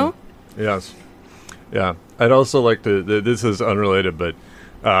 You know? Yes. Yeah. I'd also like to. This is unrelated, but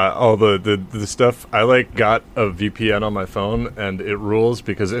all the stuff I got a VPN on my phone, and it rules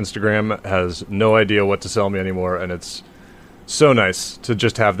because Instagram has no idea what to sell me anymore, and it's so nice to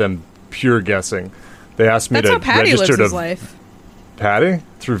just have them pure guessing. They asked me That's to how Patty register lives his to life. Patty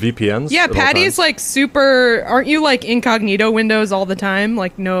through VPNs. Yeah, at all Patty's times? super. Aren't you incognito windows all the time?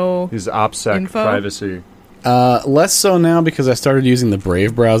 No. He's OPSEC info? privacy. Less so now because I started using the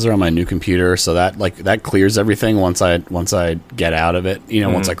Brave browser on my new computer, so that clears everything once I get out of it.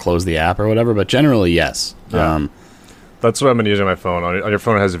 Once I close the app or whatever. But generally, yes. Yeah. That's what I've been using my phone on. Your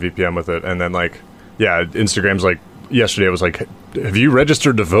phone has a VPN with it, and then Instagram's yesterday. It was have you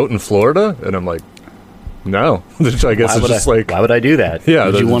registered to vote in Florida? And I'm like, no. I guess it's just why would I do that? yeah,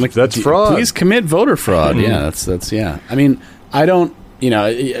 Would you want to? that's fraud. Please commit voter fraud. Yeah, that's yeah. I mean, I don't.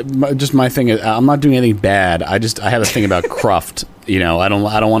 Just my thing is, I'm not doing anything bad. I have a thing about cruft. I don't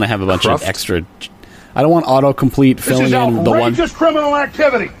want to have a bunch Cruft? of extra. I don't want autocomplete filling in the one. criminal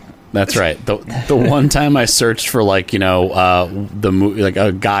activity. That's right. The one time I searched for the movie,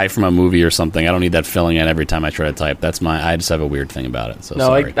 a guy from a movie or something. I don't need that filling in every time I try to type. I just have a weird thing about it. So No,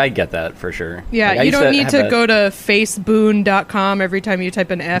 sorry. I get that for sure. Yeah, I you used don't need have to that- go to faceboon.com every time you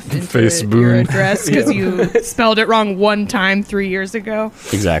type an F into Faceboon. your address because you spelled it wrong one time 3 years ago.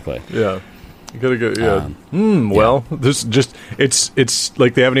 Exactly. Yeah. You gotta go. Yeah. Well, this it's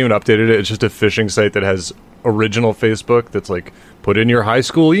like they haven't even updated it. It's just a phishing site that has original Facebook. That's put in your high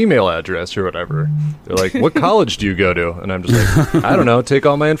school email address or whatever. They're like, what college do you go to? And I'm just I don't know. Take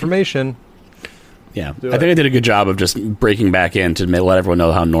all my information. Yeah, I think I did a good job of just breaking back in to let everyone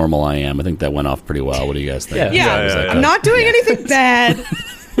know how normal I am. I think that went off pretty well. What do you guys think? Yeah, I'm not doing anything bad.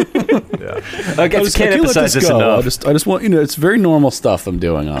 I guess Can can't you let emphasize this this go? enough. I just want it's very normal stuff I'm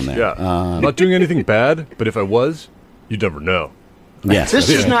doing on there. Yeah. I'm not doing anything bad, but if I was, you'd never know. Yes. This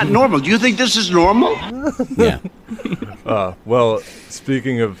is not normal. Do you think this is normal? Yeah. Well,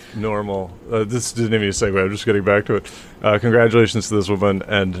 speaking of normal, this didn't even segue. I'm just getting back to it. Congratulations to this woman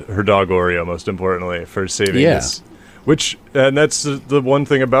and her dog Oreo, most importantly, for saving this. And that's the one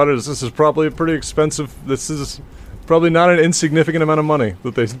thing about it is this is probably a pretty expensive. This is probably not an insignificant amount of money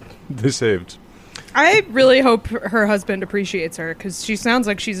that they saved. I really hope her husband appreciates her because she sounds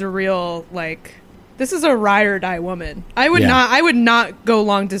like she's a real this is a ride or die woman. I would not go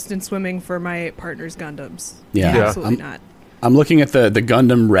long distance swimming for my partner's Gundams. Yeah. Absolutely not. I'm looking at the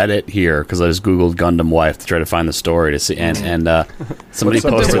Gundam Reddit here because I just googled Gundam wife to try to find the story to see, and somebody What's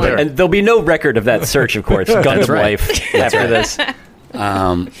up posted there? And there'll be no record of that search, of course. Gundam right. wife after this.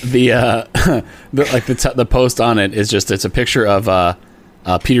 the post on it is just it's a picture of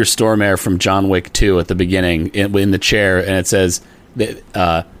Peter Stormare from John Wick 2 at the beginning in the chair, and it says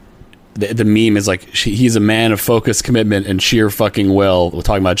that, the meme is he's a man of focus, commitment, and sheer fucking will. We're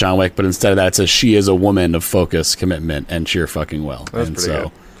talking about John Wick, but instead of that, it says she is a woman of focus, commitment, and sheer fucking will. That's and pretty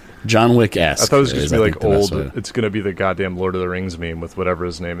good. John Wick-esque. I thought it was going to be old. way. It's going to be the goddamn Lord of the Rings meme with whatever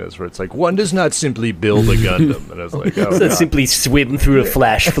his name is, where it's one does not simply build a Gundam. And I was like, oh, God. Simply swim through a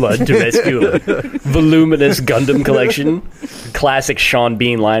flash flood to rescue a voluminous Gundam collection. Classic Sean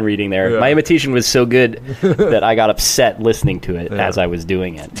Bean line reading there. Yeah. My imitation was so good that I got upset listening to it as I was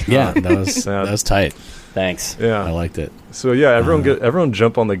doing it. Yeah, that was tight. Thanks. Yeah. I liked it. So yeah, everyone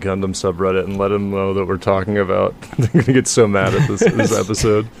jump on the Gundam subreddit and let them know that we're talking about. They're gonna get so mad at this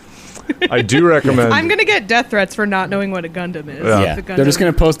episode. I do recommend. I'm gonna get death threats for not knowing what a Gundam is. Yeah, The Gundam. they're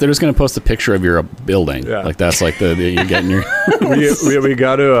just gonna post a picture of your building. Yeah. That's you're getting your. we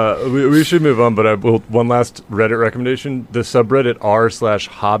got to. We should move on, but I will. One last Reddit recommendation: the subreddit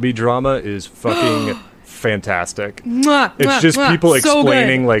r/hobby drama is fucking fantastic. Mwah, It's mwah, just mwah. people So good.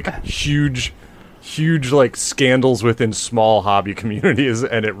 explaining huge scandals within small hobby communities,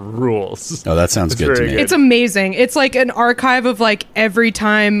 and it rules. Oh, that sounds It's good to very me. good. It's amazing. It's like an archive of every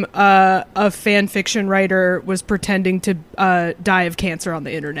time a fan fiction writer was pretending to die of cancer on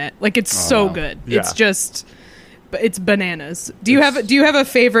the internet. It's so good. Yeah. It's just, it's bananas. Do you have a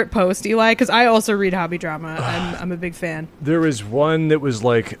favorite post, Eli? Because I also read hobby drama. I'm a big fan. There was one that was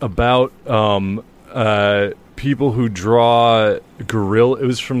about people who draw gorilla. It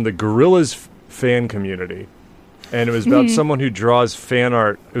was from the Gorillas fan community, and it was about someone who draws fan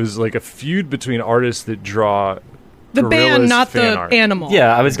art. It was a feud between artists that draw The band, Gorillas not fan the art. animal.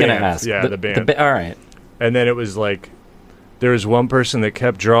 Yeah, I was going to Band. ask. Yeah, the band. All right. And then it was there was one person that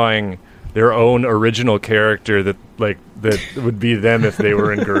kept drawing their own original character that would be them if they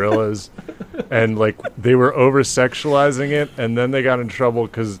were in Gorillas, and they were over sexualizing it, and then they got in trouble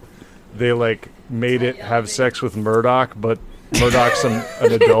because they made it have sex with Murdoch, but Murdoch's an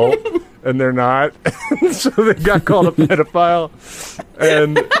adult and they're not, so they got called a pedophile,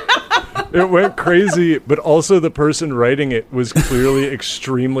 and It went crazy, but also the person writing it was clearly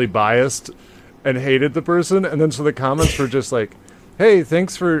extremely biased and hated the person. And then so the comments were just like, hey,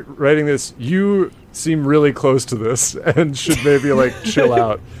 thanks for writing this. You seem really close to this and should maybe like chill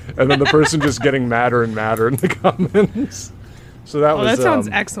out. And then the person just getting madder and madder in the comments. So that was that sounds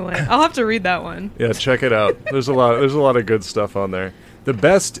excellent. I'll have to read that one. Yeah, check it out. There's a lot of good stuff on there. The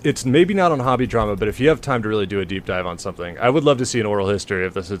best, it's maybe not on Hobby Drama, but if you have time to really do a deep dive on something, I would love to see an oral history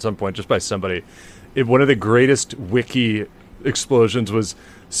of this at some point, just by somebody. One of the greatest wiki explosions was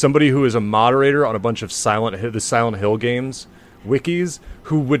somebody who is a moderator on a bunch of the Silent Hill games wikis,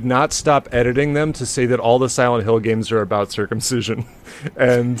 who would not stop editing them to say that all the Silent Hill games are about circumcision.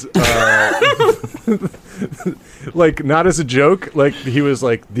 And like, not as a joke, like he was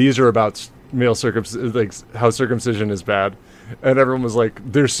like, these are about male circumcision, like how circumcision is bad. And everyone was like,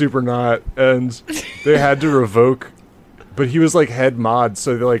 they're super not. And they had to revoke, but he was like head mod,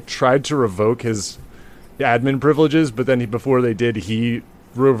 so they like tried to revoke his admin privileges, but then before they did, he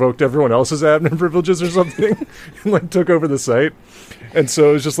revoked everyone else's admin privileges or something and like took over the site. And so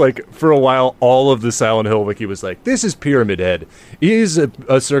it was just like, for a while, all of the Silent Hill wiki was like, this is Pyramid Head. He's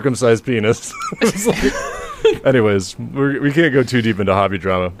a circumcised penis. It was like, anyways, we can't go too deep into hobby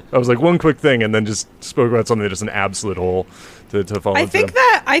drama. I was like, one quick thing, and then just spoke about something that's an absolute hole to fall into.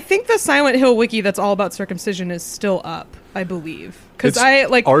 I think the Silent Hill wiki that's all about circumcision is still up, I believe. Because I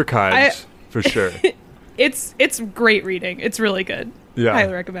like archived for sure. It's great reading. It's really good. Yeah,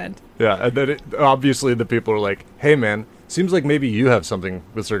 highly recommend. Yeah, and then obviously the people are like, "Hey, man, seems like maybe you have something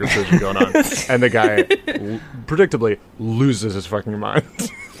with circumcision going on," and the guy predictably loses his fucking mind.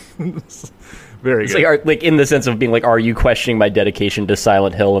 Very it's good. like in the sense of being like, are you questioning my dedication to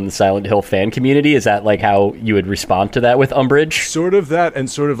Silent Hill and the Silent Hill fan community? Is that like how you would respond to that with umbrage? Sort of that,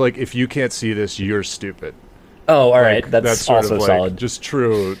 and sort of like, if you can't see this, you're stupid. Oh, all right, Like, that's also like solid. Just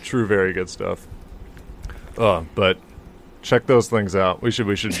true, very good stuff. But check those things out. We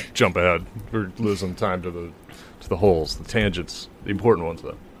should jump ahead. We're losing time to the holes, the tangents, the important ones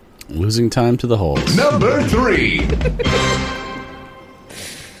though. Losing time to the holes. Number 3.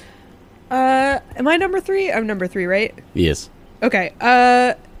 Am I number 3? I'm number 3, right? Yes. Okay.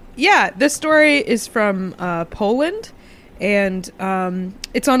 Yeah, this story is from Poland, and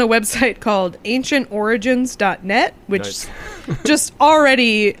it's on a website called ancientorigins.net, which Nice. just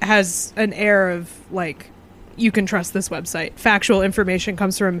already has an air of, like, you can trust this website. Factual information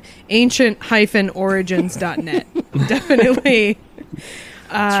comes from ancient-origins.net. Definitely.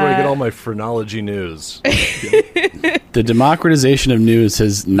 That's where I get all my phrenology news. The democratization of news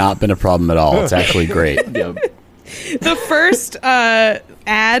has not been a problem at all. It's actually great. The first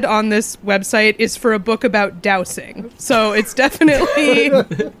ad on this website is for a book about dowsing. So it's definitely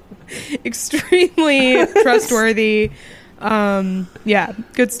extremely trustworthy. Yeah,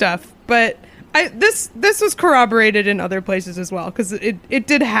 good stuff. But this was corroborated in other places as well, because it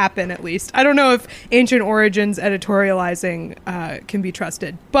did happen, at least. I don't know if Ancient Origins editorializing can be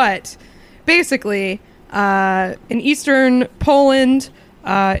trusted. But basically, in eastern Poland,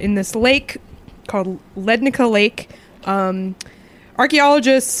 in this lake called Lednica Lake,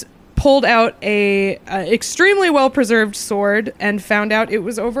 archaeologists pulled out a extremely well-preserved sword and found out it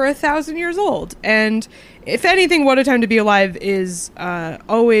was over 1,000 years old. And if anything, What a Time to Be Alive is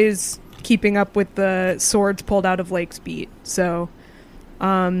always keeping up with the swords pulled out of lakes beat. So,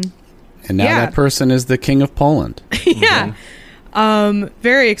 and now that person is the king of Poland. yeah.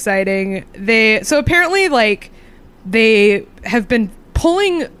 Very exciting. So apparently, like, they have been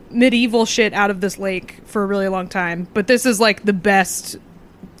pulling medieval shit out of this lake for a really long time, but this is like the best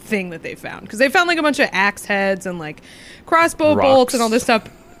thing that they found, because they found like a bunch of axe heads and like crossbow bolts and all this stuff.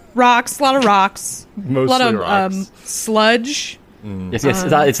 Rocks, a lot of rocks, Mostly a lot of rocks. Sludge. Yes,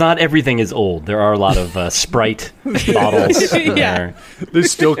 it's not everything is old. There are a lot of Sprite bottles. in Yeah. there. They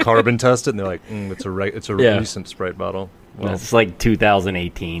still carbon test it, and they're like, it's a Yeah. recent Sprite bottle. Well, It's like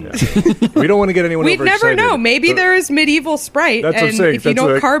 2018. we don't want to get anyone We'd never overexcited. know. Maybe there is medieval Sprite, That's what I'm and saying. if you That's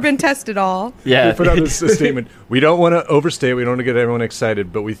don't like- carbon test it all, Yeah, We put out this statement. We don't want to overstate. We don't want to get everyone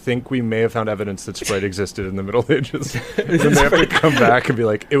excited, but we think we may have found evidence that Sprite existed in the Middle Ages. Then they have to come back and be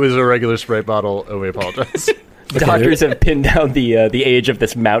like, it was a regular Sprite bottle. Oh, we apologize. doctors have pinned down the age of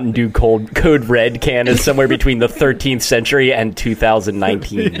this Mountain Dew Code Red can as somewhere between the 13th century and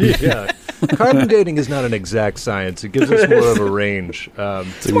 2019. Yeah. Carbon dating is not an exact science. It gives us more of a range.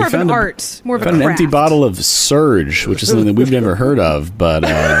 it's more of an art, more of a Found an empty craft. bottle of Surge, which is something that we've never heard of, but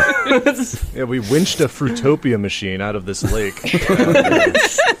Yeah, we winched a Fruitopia machine out of this lake.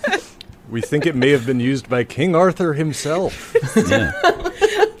 We think it may have been used by King Arthur himself. yeah.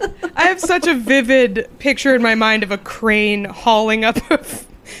 I have such a vivid picture in my mind of a crane hauling up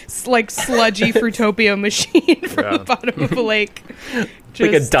like sludgy Fruitopia machine from the bottom of a lake.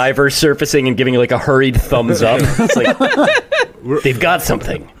 Like a diver surfacing and giving you like a hurried thumbs up. It's like they've got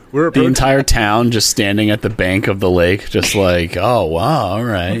something. The entire town just standing at the bank of the lake, just like, oh wow, all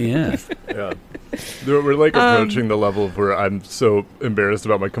right, yeah. Yeah. We're like approaching the level of where I'm so embarrassed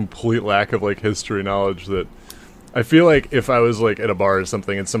about my complete lack of like history knowledge that I feel like if I was like at a bar or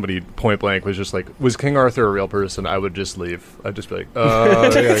something and somebody point blank was just like, was King Arthur a real person? I would just leave. I'd just be like,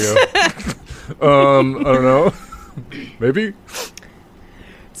 there you go. I don't know. Maybe.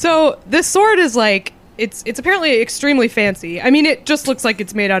 So this sword is like, it's apparently extremely fancy. I mean, it just looks like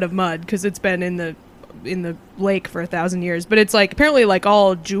it's made out of mud because it's been in the lake for 1,000 years. But it's like apparently like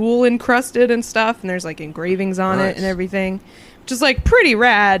all jewel encrusted and stuff, and there's like engravings on it and everything, which is like pretty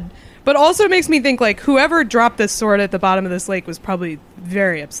rad. But also makes me think like whoever dropped this sword at the bottom of this lake was probably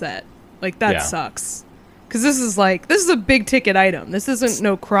very upset. Like that sucks. Because this is a big ticket item. This isn't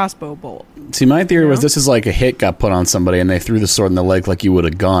no crossbow bolt. See, my theory was this is like a hit got put on somebody and they threw the sword in the lake like you would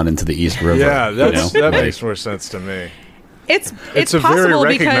have gone into the East River. Yeah, that makes more sense to me. It's a very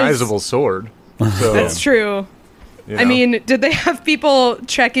recognizable sword. So, that's true. You know. I mean, did they have people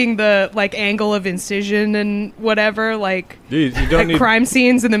checking the like angle of incision and whatever, like you don't need crime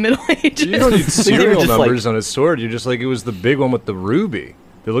scenes in the Middle Ages? You don't need serial just numbers on his sword. You're just like, it was the big one with the ruby.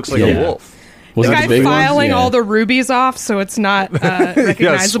 It looks like a wolf. Was the it guy big one? filing Yeah. all the rubies off so it's not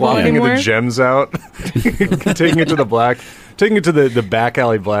recognizable swapping anymore. the gems out, taking it to the back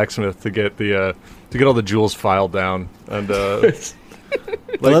alley blacksmith to get all the jewels filed down. And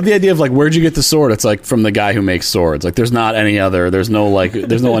I love the idea of like, where'd you get the sword? It's like from the guy who makes swords. Like, there's not any other. There's no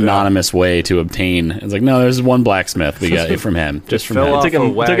anonymous way to obtain. It's like, no, there's one blacksmith. We got it from him. Just from him. fell off It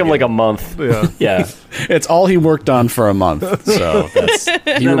took him like a month. Yeah. Yeah. It's all he worked on for a month. So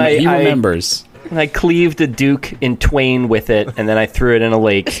he remembers. And I cleaved a duke in twain with it, and then I threw it in a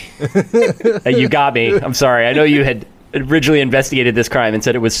lake. You got me. I'm sorry. I know you had originally investigated this crime and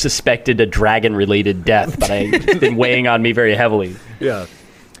said it was suspected a dragon-related death, but it's been weighing on me very heavily. Yeah.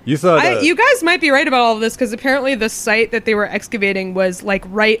 You thought you guys might be right about all of this because apparently the site that they were excavating was like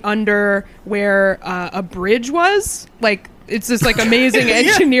right under where a bridge was. Like it's this like amazing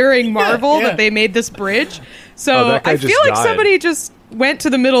engineering marvel that they made this bridge. So that guy I just feel like died. somebody just went to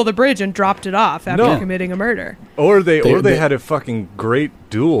the middle of the bridge and dropped it off after committing a murder. Or they had a fucking great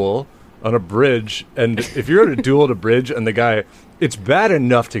duel on a bridge, and if you're at a duel at a bridge and the guy, it's bad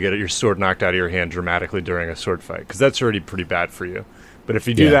enough to get your sword knocked out of your hand dramatically during a sword fight, because that's already pretty bad for you. But if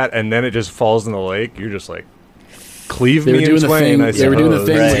you do that and then it just falls in the lake, you're just like, cleave me in twain. They were doing the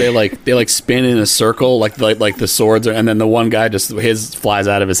thing where they spin in a circle, like the swords, and then the one guy his flies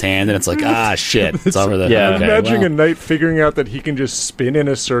out of his hand, and it's like, shit, it's over there. Yeah. Okay, Imagining a knight figuring out that he can just spin in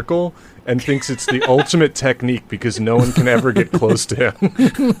a circle and thinks it's the ultimate technique because no one can ever get close to him.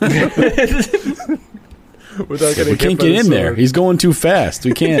 Without getting we can't get in there. He's going too fast.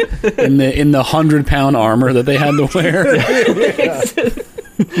 We can't in the 100-pound armor that they had to wear.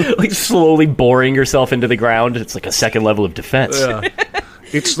 Like slowly boring yourself into the ground. It's like a second level of defense. Yeah.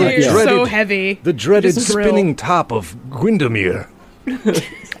 It's the You're dreaded, so heavy. the dreaded Just drill. spinning top of Gwyndomere.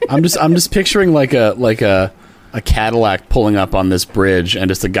 I'm just picturing like a Cadillac pulling up on this bridge and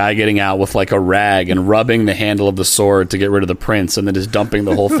just a guy getting out with like a rag and rubbing the handle of the sword to get rid of the prints and then just dumping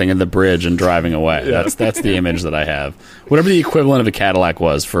the whole thing in the bridge and driving away. Yeah. That's the image that I have. Whatever the equivalent of a Cadillac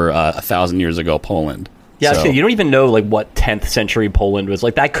was for 1,000 years ago, Poland. Yeah, So- actually, you don't even know like what 10th century Poland was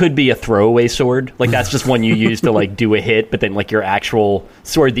like. That could be a throwaway sword. Like that's just one you use to like do a hit, but then like your actual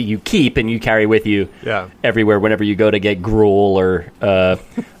sword that you keep and you carry with you everywhere whenever you go to get gruel or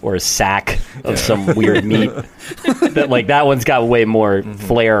a sack of some weird meat. That one's got way more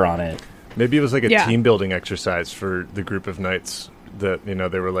flair on it. Maybe it was like a team building exercise for the group of knights that,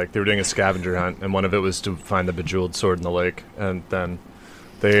 they were doing a scavenger hunt, and one of it was to find the bejeweled sword in the lake, and then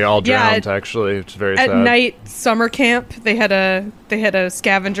they all drowned. Actually, it's very at sad. night summer camp. They had a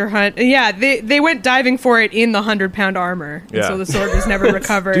scavenger hunt. Yeah, they went diving for it in the 100-pound armor, and so the sword was never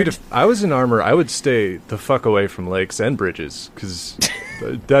recovered. Dude, if I was in armor, I would stay the fuck away from lakes and bridges, because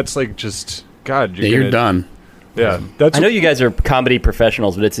that's like just God. You're done. Yeah, I know you guys are comedy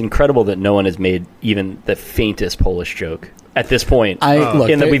professionals, but it's incredible that no one has made even the faintest Polish joke at this point.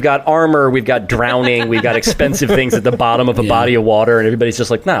 We've got armor, we've got drowning, we've got expensive things at the bottom of a body of water, and everybody's just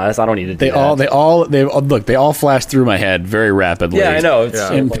like, nah, I don't need to do that. They all flashed through my head very rapidly. Yeah, I know.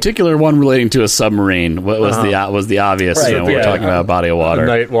 In particular, one relating to a submarine was the obvious. Right, we're talking about a body of water. A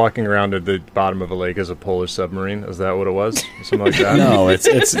knight walking around at the bottom of a lake as a Polish submarine. Is that what it was? Something like that? No,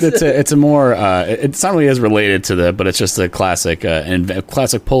 it's a more. It's not really as related to but it's just a classic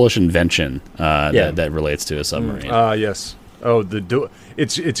classic Polish invention that relates to a submarine. Yes. Oh, the door.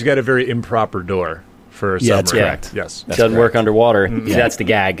 It's got a very improper door for a submarine. That's correct. Yes. Doesn't work underwater. That's the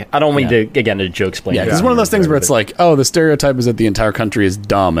gag. I don't mean to, again, to joke explain. Yeah, 'cause it's one of those things where it's like, oh, the stereotype is that the entire country is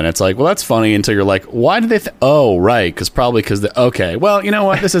dumb, and it's like, well, that's funny until you're like, why did they? Oh, right, because okay, well, you know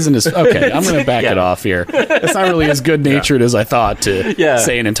what, this isn't as okay. I'm going to back it off here. It's not really as good natured as I thought to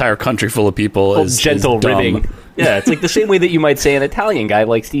say an entire country full of people is gentle is dumb. ribbing. Yeah, it's like the same way that you might say an Italian guy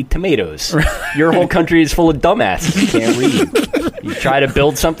likes to eat tomatoes. Your whole country is full of dumbasses. You can't read. You try to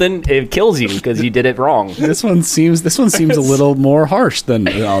build something, it kills you because you did it wrong. This one seems a little more harsh than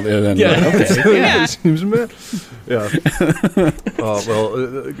Yeah. Seems mad. Yeah. Oh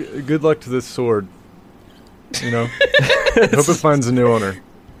well. Good luck to this sword. You know. Hope it finds a new owner.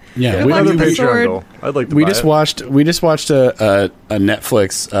 Yeah, Good we, luck Another with the Patreon sword. goal. I'd like to. we buy just it. watched a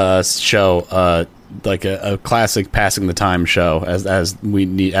Netflix show, like a classic passing the time show, as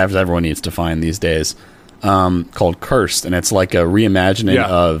everyone needs to find these days, called Cursed, and it's like a reimagining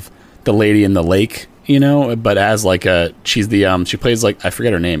of The Lady in the Lake, but as like she's the she plays like, I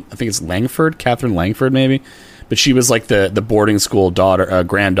forget her name, I think it's Catherine Langford maybe, but she was like the boarding school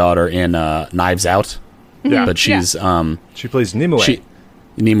granddaughter in Knives Out. Yeah. But she's She plays Nimue.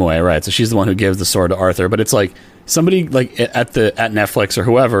 Nimue, right? So she's the one who gives the sword to Arthur. But it's like somebody like at Netflix or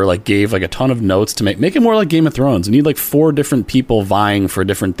whoever like gave like a ton of notes to make it more like Game of Thrones. You need like 4 different people vying for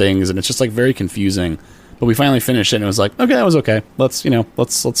different things, and it's just like very confusing. But we finally finished it, and it was like, okay, that was okay. Let's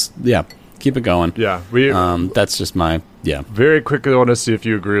keep it going. Yeah, that's just my very quickly want to see if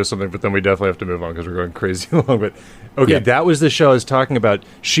you agree with something, but then we definitely have to move on because we're going crazy long. But okay, that was the show I was talking about.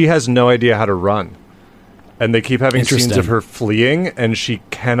 She has no idea how to run. And they keep having scenes of her fleeing, and she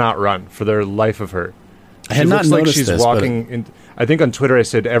cannot run for their life of her. I had not noticed she's this, walking. In, I think on Twitter I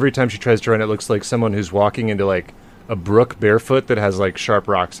said every time she tries to run, it looks like someone who's walking into like a brook barefoot that has like sharp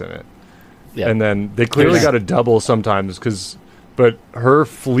rocks in it. Yeah. And then they clearly got a double sometimes but her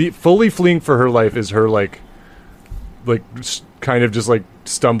fully fleeing for her life is her like kind of just like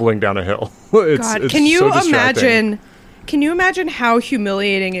stumbling down a hill. It's can you so distracting. imagine? Can you imagine how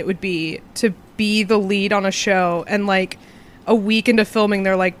humiliating it would be to be the lead on a show and like a week into filming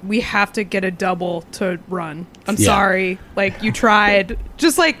they're like, we have to get a double to run. I'm sorry, like you tried,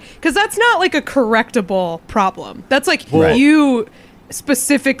 just like, because that's not like a correctable problem. That's like you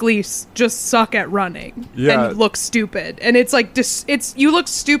specifically just suck at running and look stupid, and it's like you look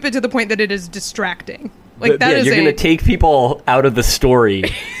stupid to the point that it is distracting. Like that is you're going to take people out of the story,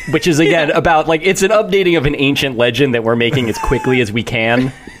 which is again about like it's an updating of an ancient legend that we're making as quickly as we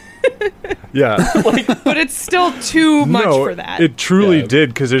can. Yeah. But it's still too much for that. It truly did,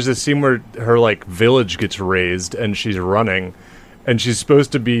 because there's a scene where her like village gets razed and she's running, and she's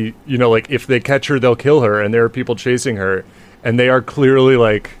supposed to be, like if they catch her they'll kill her, and there are people chasing her, and they are clearly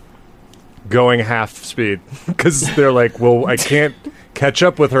like going half speed because they're like, well, I can't catch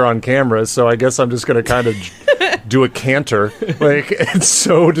up with her on camera, so I guess I'm just going to kind of do a canter. Like, it's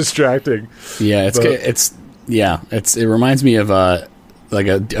so distracting. Yeah, it reminds me of like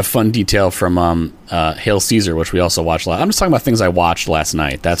a fun detail from Hail Caesar, which we also watched. I'm just talking about things I watched last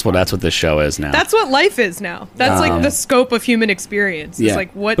night. That's what this show is now. That's what life is now. That's like the scope of human experience. It's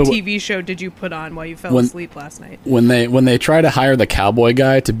like, what TV show did you put on while you fell asleep last night? When they try to hire the cowboy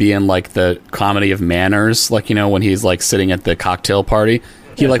guy to be in like the comedy of manners, like when he's like sitting at the cocktail party,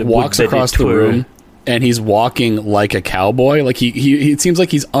 he like walks across the room and he's walking like a cowboy. Like he it seems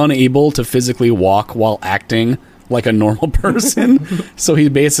like he's unable to physically walk while acting like a normal person. So he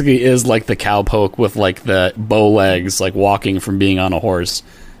basically is like the cowpoke with like the bow legs, like walking from being on a horse.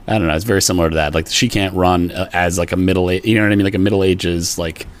 I don't know. It's very similar to that. Like she can't run as like a like a Middle Ages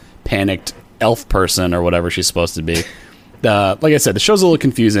like panicked elf person or whatever she's supposed to be. Like I said, the show's a little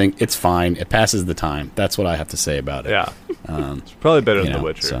confusing. It's fine. It passes the time. That's what I have to say about it. Yeah. It's probably better than The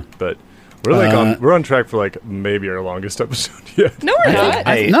Witcher, but we're like we're on track for like maybe our longest episode yet. No, we're not.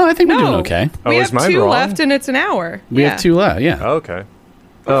 I think we're doing okay. We is have mine 2 wrong? left, and it's an hour. We have 2 left. Yeah. Oh, okay.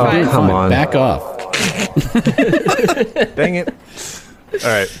 Fine. Come on. Back off. Dang it. All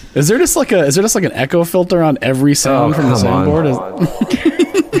right. Is there just like an echo filter on every sound from the come soundboard?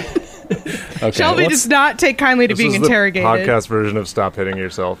 Okay, Shelby does not take kindly to This being is interrogated. the podcast version of Stop Hitting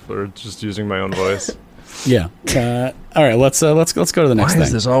Yourself, or just using my own voice. Yeah. All right. Let's go to the next Why thing.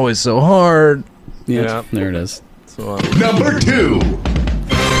 is this always so hard? Yeah. There it is. So, Number 2.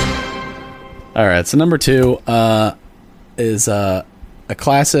 All right. So number 2 is a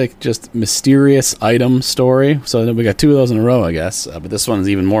classic, just mysterious item story. So then we got 2 of those in a row, I guess. But this one's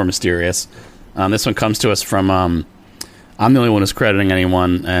even more mysterious. This one comes to us from. I'm the only one who's crediting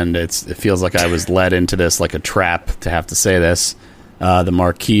anyone, and it feels like I was led into this like a trap to have to say this. The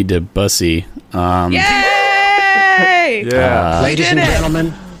Marquis de Bussy. Yay! Yay! Yeah. Ladies did and it.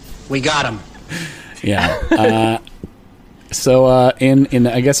 gentlemen, we got him. Yeah. So in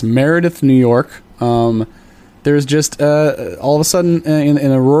I guess Meredith, New York, there's just all of a sudden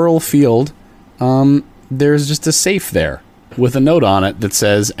in a rural field, there's just a safe there with a note on it that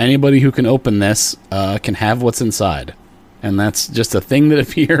says anybody who can open this can have what's inside, and that's just a thing that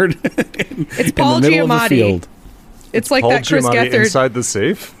appeared in Paul the middle of the Giamatti. field. It's like Paul that Chris Giamatti Gethard. inside the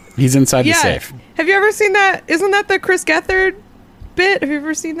safe. He's inside the Yeah. safe. Have you ever seen that? Isn't that the Chris Gethard bit? Have you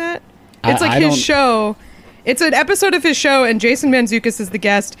ever seen that? It's like I his don't- show. It's an episode of his show, and Jason Mantzoukas is the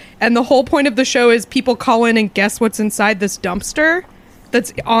guest. And the whole point of the show is people call in and guess what's inside this dumpster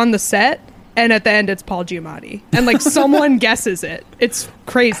that's on the set. And at the end, it's Paul Giamatti, and like someone guesses it. It's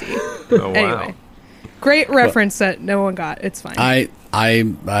crazy. Oh, wow. Anyway, great reference that no one got. It's fine.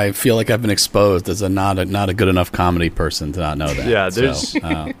 I feel like I've been exposed as a not a good enough comedy person to not know that. Yeah, there's- So,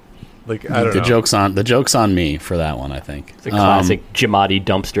 Like, I don't know. the joke's on me for that one. I think It's a classic Giamatti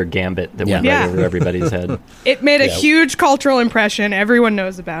dumpster gambit that went Yeah. right over everybody's head. it made a huge cultural impression. Everyone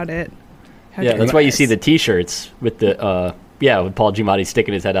knows about it. How Yeah, dare that's you why you guys. see the T-shirts with the with Paul Giamatti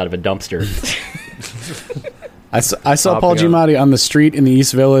sticking his head out of a dumpster. I saw Paul Popping up. Giamatti on the street in the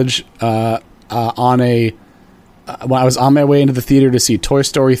East Village on a when I was on my way into the theater to see Toy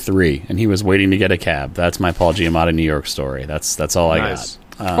Story 3, and he was waiting to get a cab. That's my Paul Giamatti New York story. That's all I Nice.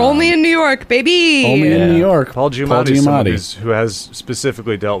 got. Only in New York, baby. Only in New York. Paul Giamatti is someone who has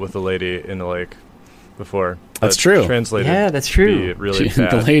specifically dealt with the lady in the lake before. That's That true. Translated. Yeah, that's to true. be really the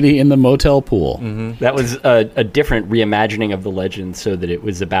bad. lady in the motel pool. That was a different reimagining of the legend, so that it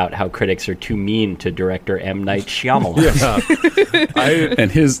was about how critics are too mean to director M. Night Shyamalan.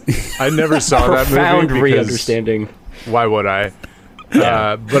 And his I never saw that Profound movie because re-understanding. why would I?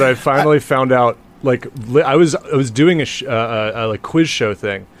 But I finally found out. Like I was doing a like quiz show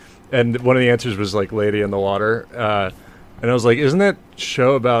thing, and one of the answers was like "Lady in the Water," and I was like, "Isn't that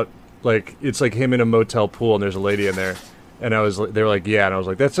show about like it's like him in a motel pool and there's a lady in there?" And they were like, "Yeah," and I was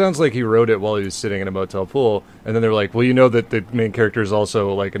like, "That sounds like he wrote it while he was sitting in a motel pool." And then they were like, "Well, you know that the main character is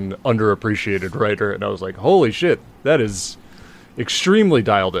also like an underappreciated writer," and I was like, "Holy shit, that is." Extremely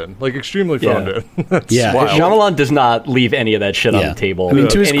dialed in, like extremely phoned in. That's Yeah. wild. Shyamalan does not leave any of that shit on Yeah. the table. I mean,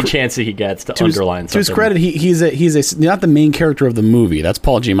 to his any cr- chance that he gets to his- underline to his something. credit, he's not the main character of the movie. That's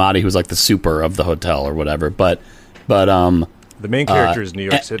Paul Giamatti, who's like the super of the hotel or whatever. But The main character is New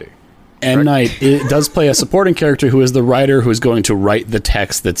York City. M. Night it does play a supporting character who is the writer who is going to write the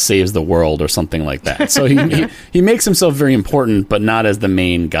text that saves the world or something like that. So he makes himself very important, but not as the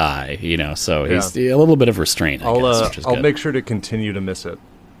main guy, you know. So he's a little bit of restraint, I guess, which is I'll good. make sure to continue to miss it.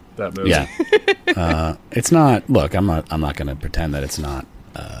 That movie. Yeah, it's not. Look, I'm not going to pretend that it's not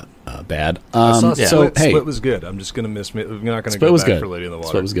bad. I saw So Split. hey, Split was good. I'm just gonna miss. I'm not gonna Split go was back good. for Lady in the Water.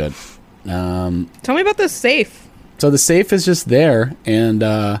 Split was good. Tell me about the safe. So the safe is just there, and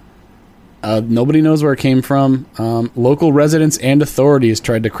nobody knows where it came from. Local residents and authorities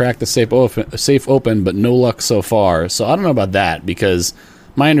tried to crack the safe open, but no luck so far. So I don't know about that, because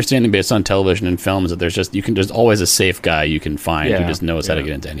my understanding based on television and film is that there's always a safe guy you can find who Yeah. just knows how to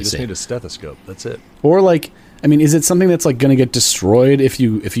get into any You just safe. need a stethoscope. That's it. Or like, I mean, is it something that's like going to get destroyed if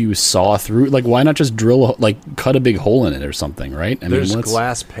you saw through? Like, why not just cut a big hole in it or something, right? I There's mean,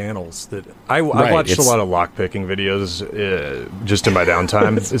 glass panels that I Right, watched a it's- lot of lockpicking videos just in my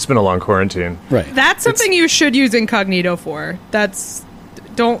downtime. It's been a long quarantine. right? That's something you should use incognito for.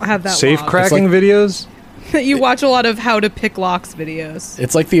 Don't have that Safe logged. cracking videos. You watch a lot of how to pick locks videos.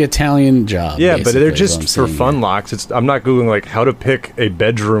 It's like the Italian job. Yeah, but they're basically, is what just I'm for saying fun here. locks. I'm not googling like how to pick a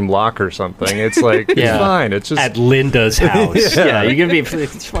bedroom lock or something. It's like it's Yeah. fine. It's just At Linda's house. Yeah. You can be.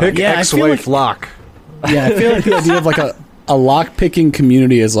 It's fine. pick Yeah, I feel ex-wife like- lock. Yeah, I feel like the idea of like a lock picking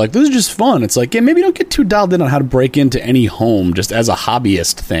community is like, this is just fun. It's like, yeah, maybe don't get too dialed in on how to break into any home just as a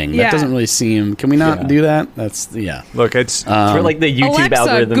hobbyist thing. Yeah. That doesn't really seem. Can we not Yeah. do that? That's yeah. Look, it's It's for like the YouTube Alexa,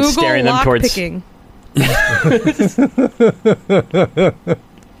 algorithm Google staring them lock towards. picking.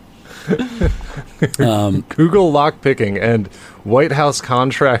 Google lock picking and White House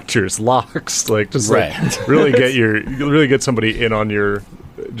contractors locks. Like just Right. like really get somebody in on your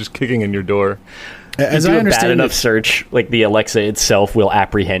just kicking in your door. As Do I a bad understand enough it, search, like the Alexa itself will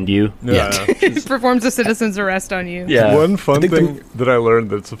apprehend you. Yeah. Performs a citizen's arrest on you. Yeah. One fun think thing that I learned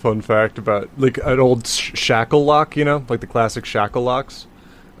that's a fun fact about like an old shackle lock, you know, like the classic shackle locks.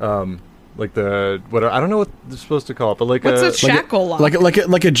 Like the what I don't know what they're supposed to call it, but like What's a like shackle lock?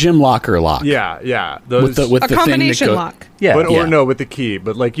 like a gym locker lock. yeah, those with a the combination thing that lock. Yeah. but yeah. or no with the key,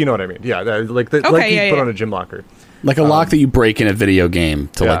 but like you know what I mean. Yeah, like the Okay, like you yeah, put yeah. on a gym locker. Like a lock that you break in a video game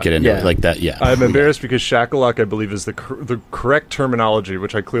to Yeah. like get into Yeah. it, like that. Yeah, I'm embarrassed because shackalock, I believe, is the correct terminology,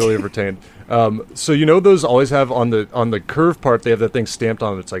 which I clearly have retained. So you know, those always have on the curve part, they have that thing stamped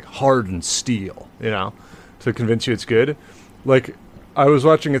on it. It's like hardened steel, to convince you it's good. Like, I was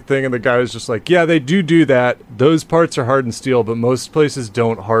watching a thing and the guy was just like, "Yeah, they do that. Those parts are hardened steel, but most places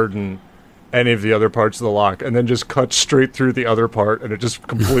don't harden any of the other parts of the lock," and then just cut straight through the other part, and it just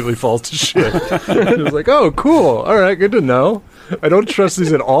completely falls to shit. It was like, "Oh, cool. All right, good to know. I don't trust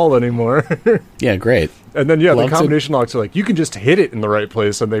these at all anymore." yeah, great. And then, yeah, Love the to- combination locks are like, you can just hit it in the right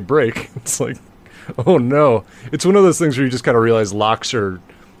place and they break. It's like, oh no. It's one of those things where you just kind of realize locks are,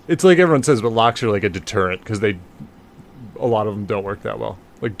 it's like everyone says, but locks are like a deterrent because a lot of them don't work that well.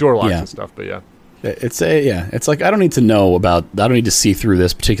 Like door locks Yeah. and stuff, but yeah. It's like I don't need to see through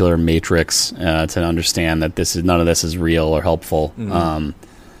this particular matrix to understand that none of this is real or helpful.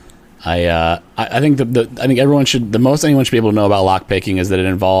 I think the most anyone should be able to know about lockpicking is that it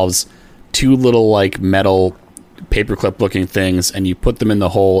involves two little like metal paperclip looking things, and you put them in the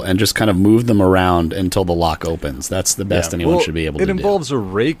hole and just kind of move them around until the lock opens. That's the best anyone should be able to do. It involves a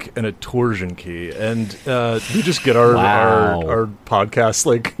rake and a torsion key, and we just get our podcast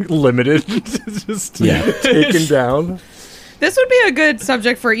like limited, just taken down. This would be a good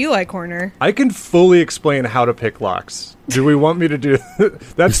subject for Eli Corner. I can fully explain how to pick locks. Do we want me to do?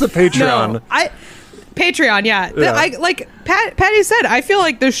 That's the Patreon. No, Patreon, yeah. Yeah. Like Patty said, I feel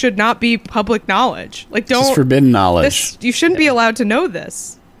like this should not be public knowledge. Like, This is forbidden knowledge. you shouldn't be allowed to know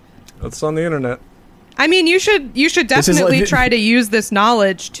this. It's on the internet. I mean, you should definitely try to use this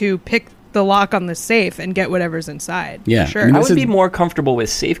knowledge to pick the lock on the safe and get whatever's inside. Yeah, sure. I mean, I this would is- be more comfortable with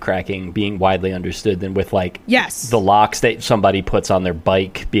safe cracking being widely understood than with like Yes. the locks that somebody puts on their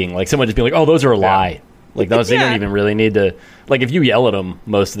bike being like someone just being like, oh, those are a lie. Like those, they don't Yeah. even really need to. Like if you yell at them,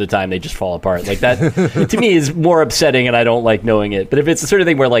 most of the time they just fall apart. Like that to me is more upsetting, and I don't like knowing it. But if it's the sort of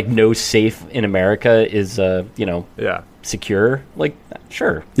thing where like no safe in America is Yeah. secure, like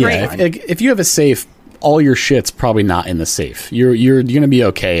sure, Yeah, if you have a safe, all your shit's probably not in the safe. You're gonna be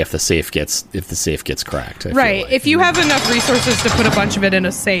okay if the safe gets cracked. I feel Right. like. If you have enough resources to put a bunch of it in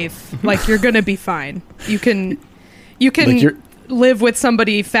a safe, like you're gonna be fine. You can Like, you're- live with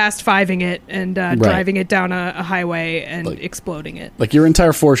somebody fast fiving it and driving it down a highway and exploding it. Like your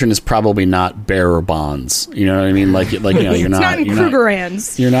entire fortune is probably not bearer bonds. You know what I mean? Like you're It's not. not in you're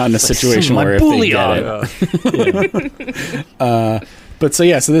Krugerrands. You're not in a situation my where if they get bullion. it. But so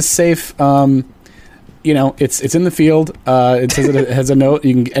this safe. It's in the field. It says it has a note.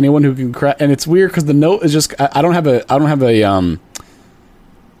 You can anyone who can crack, and it's weird because the note is just. I don't have a.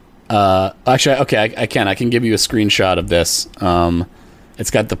 Actually, okay, I can give you a screenshot of this. It's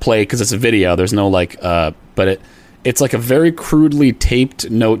got the play because it's a video. There's no but it's like a very crudely taped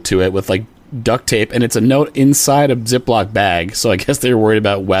note to it with like duct tape, and it's a note inside a Ziploc bag. So I guess they're worried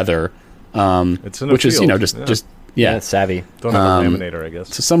about weather. It's in a which is field. just yeah, savvy. Don't have a laminator, I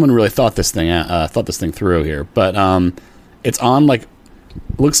guess. So someone really thought this thing through here, but it's on like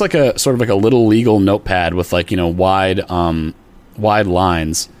looks like a sort of like a little legal notepad with like wide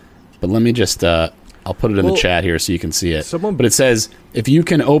lines. But let me just I'll put it in the chat here so you can see it. But it says if you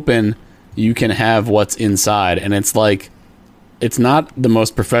can open, you can have what's inside, and it's like it's not the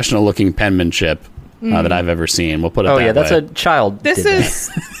most professional looking penmanship that I've ever seen. We'll put it. Oh that yeah, that's way. a child. This did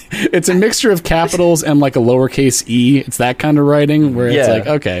is It's a mixture of capitals and like a lowercase e. It's that kind of writing where it's Yeah. like,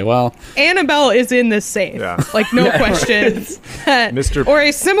 okay, well, Annabelle is in this safe. Yeah. Like no question. Mr. Or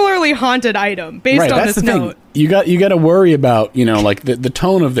a similarly haunted item based right. on That's this the note. thing. You got to worry about like the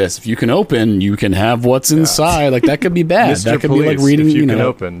tone of this. If you can open, you can have what's inside. Like that could be bad. Mr. That could Police, be like reading. if you you can know,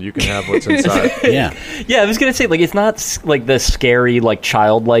 open, you can have what's inside. yeah. Yeah, I was gonna say like it's not like the scary like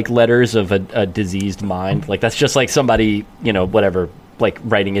childlike letters of a diseased mind. Like that's just like somebody whatever like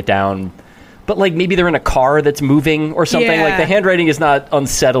writing it down. But like maybe they're in a car that's moving or something. Yeah. Like the handwriting is not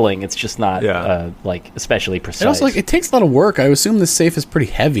unsettling. It's just not Yeah. like especially precise. And also, like, it takes a lot of work. I assume this safe is pretty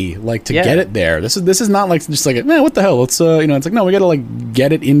heavy, like to Yeah. get it there. This is not like just like what the hell? Let's it's like no, we got to like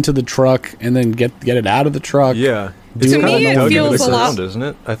get it into the truck and then get it out of the truck. Yeah. Do To it me, on it the dug into feels the a lot- ground, isn't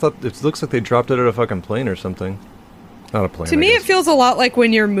it? I thought it looks like they dropped it at a fucking plane or something. Not a plane. To I me, guess. it feels a lot like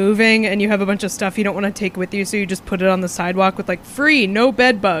when you're moving and you have a bunch of stuff you don't want to take with you, so you just put it on the sidewalk with like free, no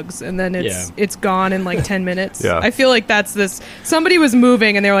bed bugs, and then it's gone in like 10 minutes. Yeah. I feel like that's this. Somebody was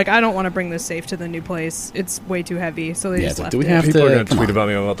moving and they were like, I don't want to bring this safe to the new place. It's way too heavy, so they Yeah, just it's like, left do we it. have People are to going to come tweet on. about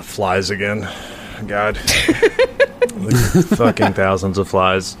me about the flies again. God. Like, fucking thousands of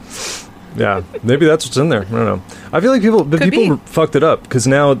flies. Yeah, maybe that's what's in there. I don't know. I feel like people be. fucked it up because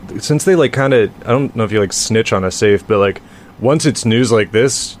now, since they like kind of, I don't know if you like snitch on a safe, but like once it's news like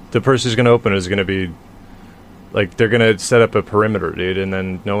this, the person who's going to open it is going to be Like, they're going to set up a perimeter, dude, and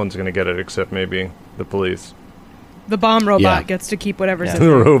then no one's going to get it except maybe the police. The bomb robot Yeah. gets to keep whatever's in The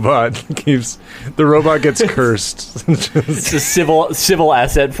there. robot gets cursed. It's a civil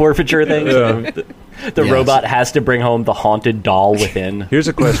asset forfeiture thing. Yeah. The Yes. robot has to bring home the haunted doll within. Here's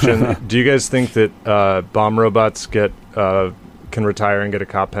a question. Do you guys think that bomb robots can retire and get a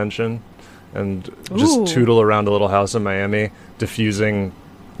cop pension and just Ooh. tootle around a little house in Miami diffusing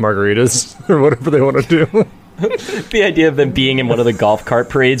margaritas or whatever they want to do? The idea of them being in one of the golf cart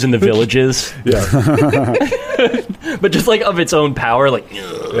parades in the villages, Yeah. but just like of its own power, like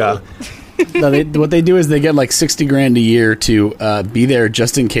Yeah. No, what they do is they get like $60,000 a year to be there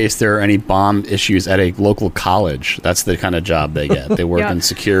just in case there are any bomb issues at a local college. That's the kind of job they get. They work Yeah. in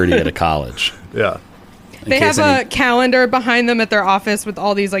security at a college. Yeah. They case have any- a calendar behind them at their office with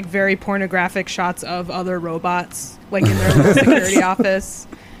all these like very pornographic shots of other robots, like in their little security office.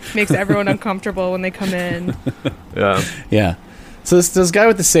 Makes everyone uncomfortable when they come in. Yeah. Yeah. So this guy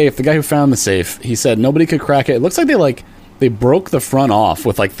with the safe, the guy who found the safe, he said nobody could crack it. It looks like they broke the front off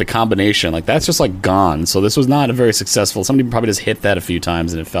with like the combination. Like that's just like gone. So this was not a very successful. Somebody probably just hit that a few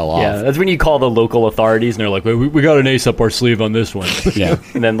times and it fell off. yeah, that's when you call the local authorities and they're like, we got an ace up our sleeve on this one. Yeah.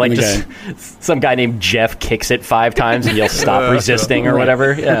 And then like Okay. just some guy named Jeff kicks it 5 times and you'll stop resisting or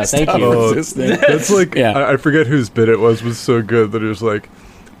whatever. Yeah, thank you. Oh, Resisting. that's like, Yeah. I forget whose bit it was so good that it was like,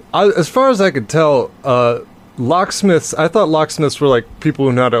 as far as I could tell, locksmiths, I thought locksmiths were like people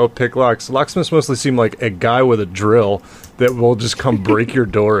who know how to pick locks. Locksmiths mostly seem like a guy with a drill that will just come break your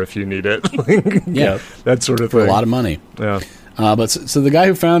door if you need it. Yeah. That sort of For thing. a lot of money. Yeah. But so the guy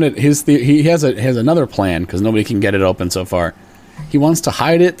who found it, he has another plan because nobody can get it open so far. He wants to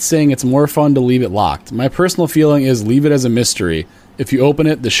hide it, saying it's more fun to leave it locked. My personal feeling is leave it as a mystery. If you open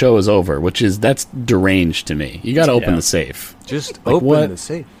it, the show is over, that's deranged to me. You got to open Yeah. the safe. Just Like open what? the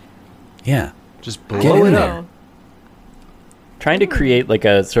safe. Yeah. Just I blow in don't it there. up. know. Trying to create like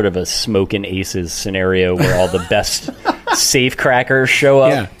a sort of a Smokin' Aces scenario where all the best safe crackers show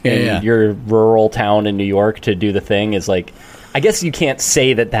up in your rural town in New York to do the thing is like, I guess you can't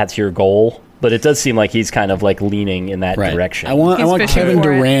say that that's your goal, but it does seem like he's kind of like leaning in that Right. direction. I want He's fishing Kevin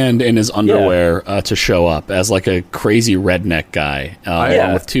for it. Durand in his underwear to show up as like a crazy redneck guy,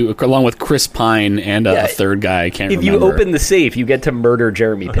 Yeah. along with Chris Pine and Yeah. a third guy. I can't If remember. you open the safe, you get to murder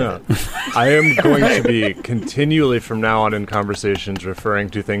Jeremy Piven. I am going to be continually from now on in conversations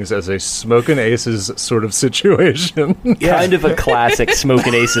referring to things as a Smokin' Aces sort of situation. Kind of a classic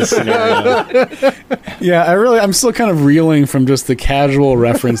Smokin' Aces scenario. Yeah, I'm still kind of reeling from just the casual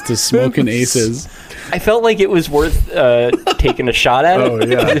reference to Smokin' Aces. I felt like it was worth taking a shot at. Oh,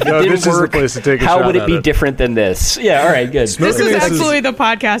 yeah. If it No, didn't this is the work, place to take a how shot would it at be it. different than this? Yeah, all right, good. This Smokin' is Aces- absolutely the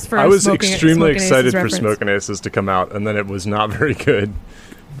podcast for I was Smoking- extremely Smoking excited Aces for reference. Smokin' Aces to come out, and then it was not very good.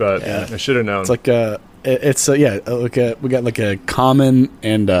 But I should have known. It's like we got like a Common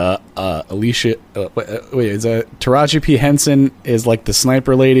and Alicia. Is Taraji P Henson is like the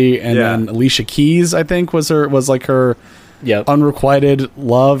sniper lady, and Yeah. then Alicia Keys I think was like her Yep. unrequited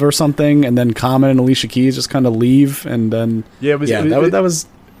love or something, and then Common and Alicia Keys just kind of leave, and then Yeah, that was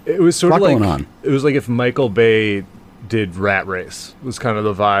It was sort of lot like going on. It was like if Michael Bay did Rat Race. Was kind of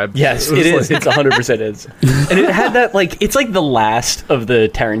the vibe. Yes, was it is. like- It's 100% is. And it had that, like, it's like the last of the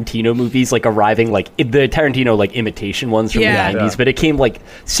Tarantino movies, like, arriving, like, the Tarantino, like, imitation ones from Yeah. the 90s, Yeah. but it came, like,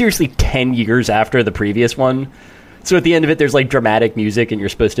 seriously 10 years after the previous one. So at the end of it, there's, like, dramatic music, and you're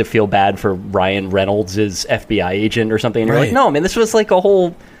supposed to feel bad for Ryan Reynolds' FBI agent or something, and you're like, Right. no, man, this was, like, a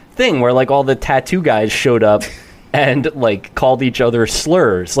whole thing where, like, all the tattoo guys showed up and, like, called each other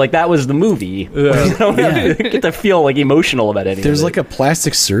slurs. Like, that was the movie. Yeah. You don't get to feel, like, emotional about anything. there's like a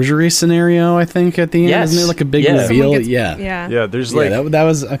plastic surgery scenario I think at the end. Yes. Isn't there like a big Yeah. reveal? Someone gets- Yeah. Yeah, there's Yeah, like that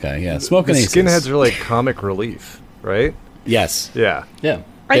was okay. Yeah, the Smoking Aces. skinheads are like comic relief, right? Yes. Yeah. Yeah.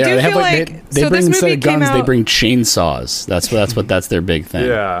 I Yeah, do they have, feel like, like they so bring this instead movie of came guns, out. they bring chainsaws. That's their big thing.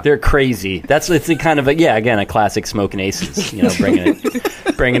 Yeah. They're crazy. It's a kind of a again a classic Smoking Aces. You know,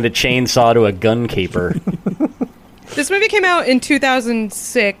 bringing the chainsaw to a gun caper. This movie came out in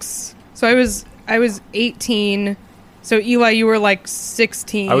 2006, so I was 18. So Eli, you were like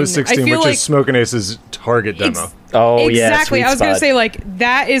 16. I was 16, feel which like is Smokin' Ace's target demo. Oh yeah, exactly. sweet I was gonna spot. say like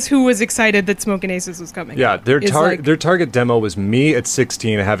that is who was excited that Smoking Aces was coming. Yeah, out, their is, their target demo was me at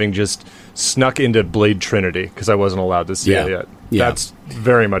 16 having just snuck into Blade Trinity because I wasn't allowed to see Yeah. it yet. Yeah. That's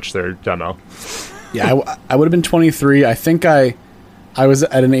very much their demo. Yeah, I would have been 23. I think I was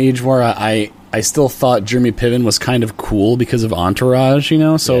at an age where I still thought Jeremy Piven was kind of cool because of Entourage, you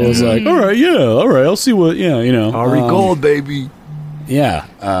know. So it was like, all right, I'll see what, you know. Gold, baby. Yeah.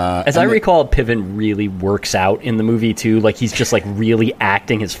 As I recall, Piven really works out in the movie too. Like he's just like really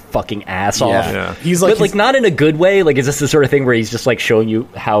acting his fucking ass off. Yeah. He's like, But like not in a good way. Like is this the sort of thing where he's just like showing you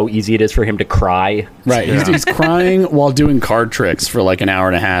how easy it is for him to cry? right. He's crying while doing card tricks for like an hour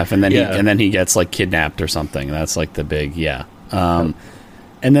and a half, and then Yeah. and then he gets like kidnapped or something. That's like the big and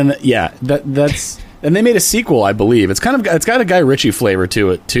then that's. And they made a sequel, I believe. It's got a Guy Ritchie flavor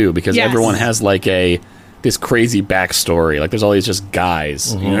to it too, because Yes. everyone has like this crazy backstory. Like there's always just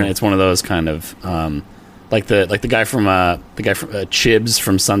guys. You know, it's one of those kind of like the guy from Chibs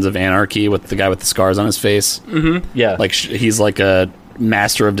from Sons of Anarchy with the guy with the scars on his face. Yeah. Like he's like a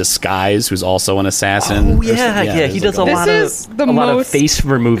master of disguise who's also an assassin. Oh yeah, there's he like does a lot This is of the a lot of most- face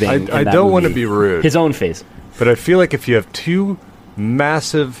removing. I in that don't want to movie. be rude, His own face. but I feel like if you have two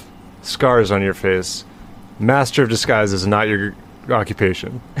massive scars on your face, Master of Disguise is not your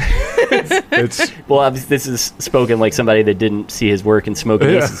occupation. It's Well, this is spoken like somebody that didn't see his work in Smoking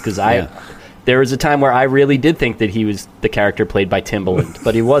Yeah. Aces, because there was a time where I really did think that he was the character played by Timbaland,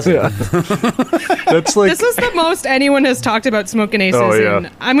 but he wasn't. that's like This is the most anyone has talked about Smoking Aces Oh, yeah. in,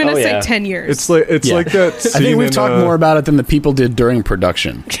 I'm going to Oh, say, yeah. 10 years. it's like that scene. I think we've in, talked more about it than the people did during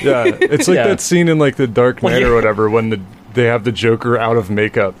production. Yeah, it's like Yeah. that scene in like the Dark Knight yeah. or whatever when they have the Joker out of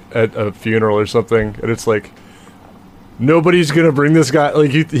makeup at a funeral or something, and it's like nobody's gonna bring this guy.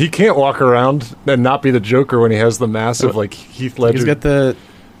 Like he can't walk around and not be the Joker when he has the massive like Heath Ledger. He's got the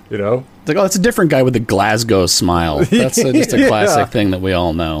you know. it's like, oh, it's a different guy with the Glasgow smile. That's just a classic Yeah. thing that we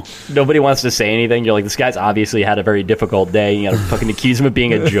all know. Nobody wants to say anything. You're like, this guy's obviously had a very difficult day. You gotta fucking accuse him of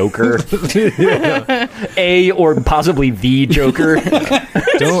being a Joker. Or possibly the Joker.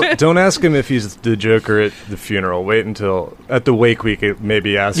 Don't ask him if he's the Joker at the funeral. Wait until at the wake week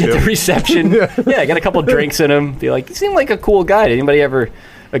maybe ask At the him. reception. Yeah, get a couple drinks in him. Be like, you seem like a cool guy. Did anybody ever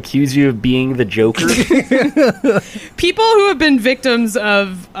accuse you of being the Joker? People who have been victims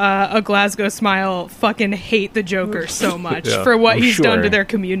of a Glasgow smile fucking hate the Joker so much Yeah. for what I'm he's done sure. to their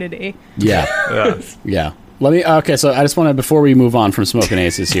community. Yeah. Yeah. Yeah. Let me. Okay, so I just want to, before we move on from Smoking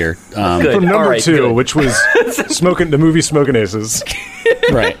Aces here, Good. From number All right, 2, good. which was the movie Smoking Aces.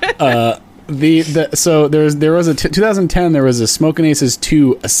 right? So there was a 2010. There was a Smoking Aces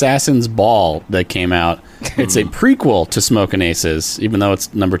 2 Assassin's Ball that came out. It's a prequel to Smoking Aces, even though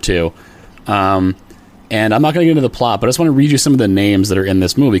it's number 2. And I'm not going to get into the plot, but I just want to read you some of the names that are in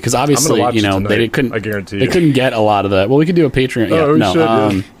this movie because obviously, watch you know, it they tonight, couldn't. I guarantee they you. couldn't get a lot of that. Well, we could do a Patreon. Oh, we should,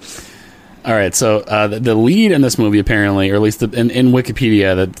 yeah. All right, so the lead in this movie, apparently, or at least in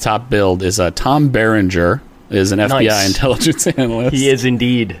Wikipedia, the top build is Tom Berenger, is an FBI Nice. intelligence analyst. He is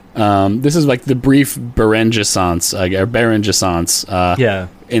indeed. This is like the brief Berengescence, or Berengescence. Yeah.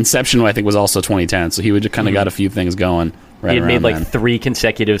 Inception, I think, was also 2010, so he would just kind of got a few things going right He had around made like then. 3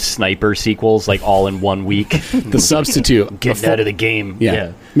 consecutive Sniper sequels, like all in 1 week. The Substitute. Getting out of the game.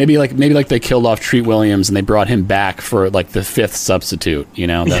 Yeah. Maybe like they killed off Treat Williams and they brought him back for like the 5th Substitute. You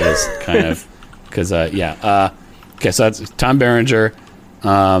know, that was kind of because okay, so that's Tom Berenger,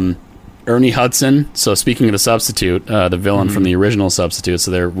 Ernie Hudson. So speaking of the Substitute, the villain from the original Substitute, so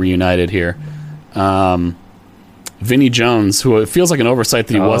they're reunited here. Vinnie Jones, who it feels like an oversight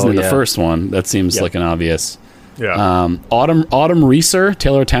that he wasn't in the yeah. first one. That seems Yep. like an obvious. Yeah. Autumn Reeser,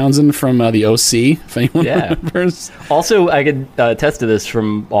 Taylor Townsend from the OC, if anyone Yeah. remembers. Also, I could attest to this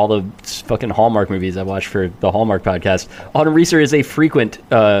from all the fucking Hallmark movies I watched for the Hallmark podcast. Autumn Reeser is a frequent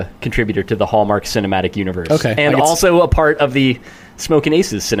contributor to the Hallmark cinematic universe. Okay. And Like it's- also a part of the Smoking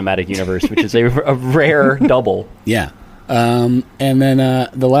Aces cinematic universe, which is a rare double. Yeah. And then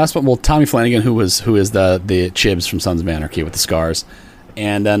the last one, well, Tommy Flanagan, who is the Chibs from Sons of Anarchy with the scars,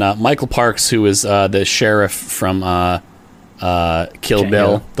 and then Michael Parks, who is the sheriff from Kill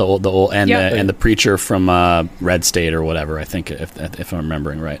Bill, the old and Yep. and the preacher from Red State or whatever. I think if I'm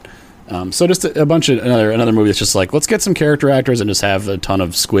remembering right. So just a bunch of another movie that's just like, let's get some character actors and just have a ton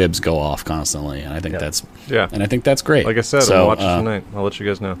of squibs go off constantly, and I think that's great. Like I said, So, I'll watch it tonight. I'll let you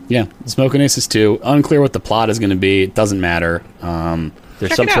guys know. Yeah, Smoking Aces 2. Unclear what the plot is going to be. It doesn't matter. There's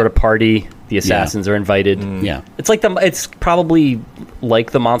Check some it sort out. of party. The assassins are invited. Yeah. It's like it's probably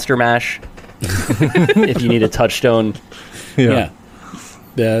like the Monster Mash. If you need a touchstone. Yeah.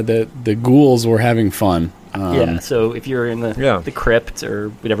 The ghouls were having fun. Yeah. So if you're in the crypt or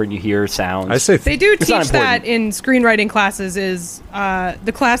whatever and you hear sounds. I say They do It's not teach that important. in screenwriting classes. Is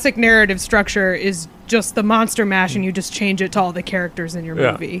the classic narrative structure is just the monster mash, and you just change it to all the characters in your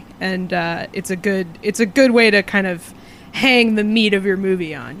Yeah. movie, and it's a good way to kind of hang the meat of your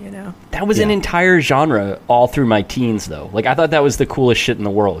movie on. You know, That was an entire genre all through my teens, though. Like, I thought that was the coolest shit in the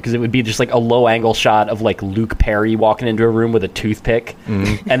world because it would be just like a low angle shot of like Luke Perry walking into a room with a toothpick,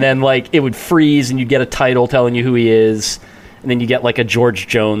 and then like it would freeze and you'd get a title telling you who he is, and then you get like a George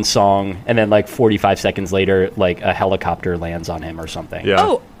Jones song, and then like 45 seconds later, like a helicopter lands on him or something. Yeah.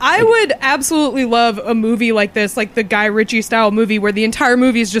 Oh, I would absolutely love a movie like this, like the Guy Ritchie style movie where the entire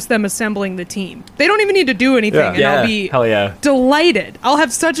movie is just them assembling the team. They don't even need to do anything, and I'll be Hell yeah. delighted. I'll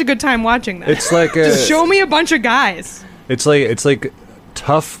have such a good time watching that. It's like just show me a bunch of guys. It's like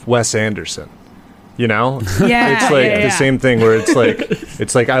tough Wes Anderson. You know, Yeah, it's like the same thing where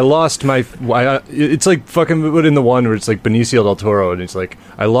it's like I lost my. It's like fucking in the one where it's like Benicio del Toro, and it's like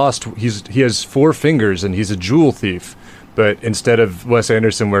he has 4 fingers and he's a jewel thief, but instead of Wes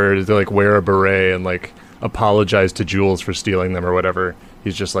Anderson where they like wear a beret and like apologize to Jules for stealing them or whatever,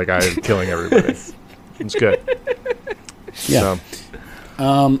 he's just like I'm killing everybody. It's good. Yeah. So.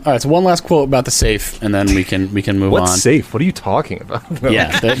 All right, so one last quote about the safe, and then we can move on. What's safe? What are you talking about?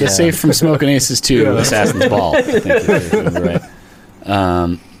 Yeah, the safe from Smoking Aces 2, Assassin's Ball. I think you're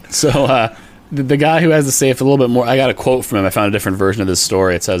right. So the guy who has the safe, a little bit more, I got a quote from him. I found a different version of this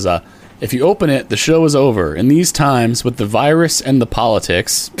story. It says, if you open it, the show is over. In these times, with the virus and the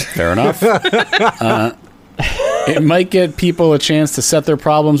politics, fair enough, it might get people a chance to set their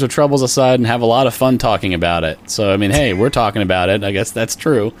problems or troubles aside and have a lot of fun talking about it. So, I mean, hey, we're talking about it. I guess that's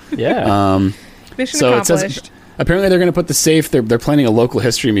true. Yeah. Mission So it accomplished. says apparently they're going to put the safe. They're planning a local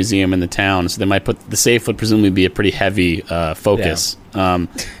history museum in the town, so they might put the safe would presumably be a pretty heavy focus.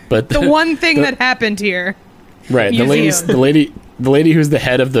 But the one thing that happened here. right, museum. the lady who's the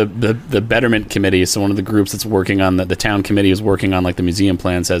head of the Betterment Committee, so one of the groups that's working on the town committee is working on like the museum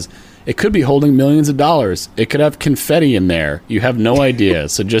plan, says it could be holding millions of dollars. It could have confetti in there. You have no idea,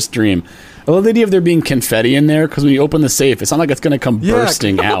 so just dream. I love the idea of there being confetti in there because when you open the safe, it's not like it's going to come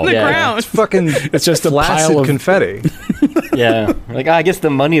bursting out. the Yeah. ground. It's fucking. It's just a flaccid pile of confetti. Yeah. Like, I guess the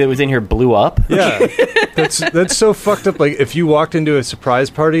money that was in here blew up. Yeah, that's so fucked up. Like if you walked into a surprise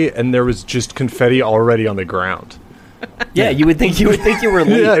party and there was just confetti already on the ground. Yeah, you would think you were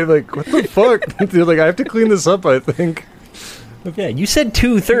late. Yeah, you're like what the fuck? You're like I have to clean this up. I think. Yeah, you said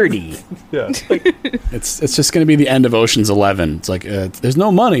 2:30. Yeah. It's just going to be the end of Ocean's 11. It's like there's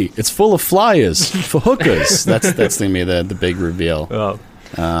no money. It's full of flyers for hookers. That's going to be the big reveal. Oh.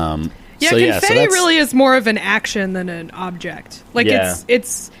 Yeah, So, confetti that's- really is more of an action than an object. Like Yeah.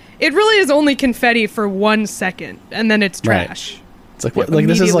 it really is only confetti for 1 second, and then it's Right. trash. It's like what? Like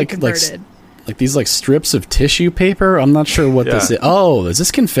this is Immediately like converted. like these like strips of tissue paper. I'm not sure what this Yeah. is. Oh, is this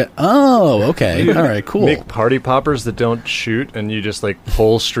confetti? Oh, okay. All right, cool. Make party poppers that don't shoot, and you just like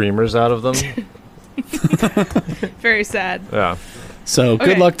pull streamers out of them. Very sad. Yeah. So good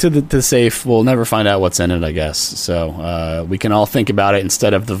Okay. luck to the safe. We'll never find out what's in it, I guess. So we can all think about it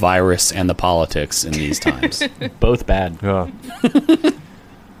instead of the virus and the politics in these times. Both bad. Yeah.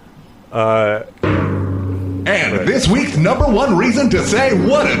 And this week's number one reason to say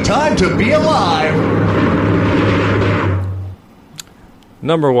what a time to be alive.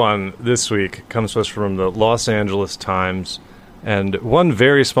 Number one this week comes to us from the Los Angeles Times. And one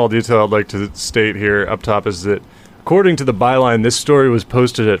very small detail I'd like to state here up top is that, according to the byline, this story was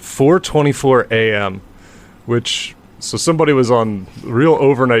posted at 4:24 a.m., so somebody was on real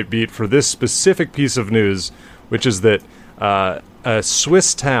overnight beat for this specific piece of news, which is that a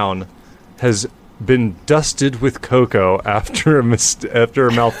Swiss town has been dusted with cocoa after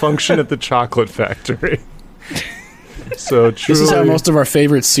a malfunction at the chocolate factory. So truly, This is how most of our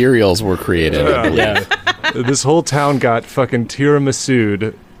favorite cereals were created. I believe. Yeah. this whole town got fucking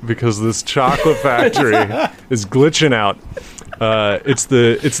tiramisu'd because this chocolate factory is glitching out. It's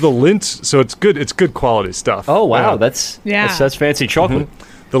the Lindt, so it's good. It's good quality stuff. Oh wow, Yeah. that's Yeah. that's fancy chocolate.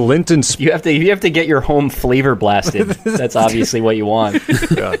 The Lindt and You have to get your home flavor blasted. That's obviously what you want.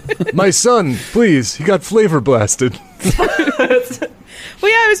 yeah. My son, please, he got flavor blasted. Well,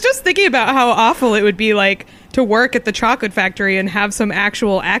 yeah, I was just thinking about how awful it would be like to work at the chocolate factory and have some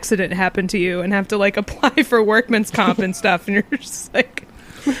actual accident happen to you and have to like apply for workman's comp and stuff, and you're just like,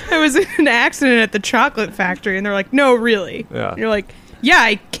 I was in an accident at the chocolate factory, and they're like, no, really? Yeah. And you're like, yeah,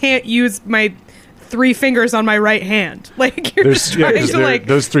 I can't use my 3 fingers on my right hand. Like you're just trying 'cause to like.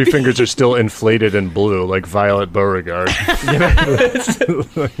 those 3 fingers are still inflated and blue, like Violet Beauregard.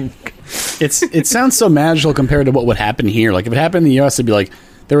 It sounds so magical compared to what would happen here. Like if it happened in the U.S., it'd be like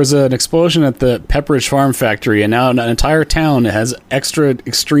there was an explosion at the Pepperidge Farm factory, and now an entire town has extra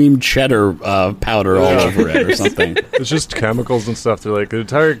extreme cheddar powder all over it or something. It's just chemicals and stuff. They're like the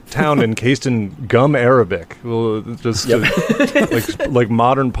entire town encased in gum arabic. Well, just like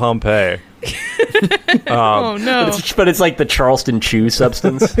modern Pompeii. Oh no! But it's like the Charleston Chew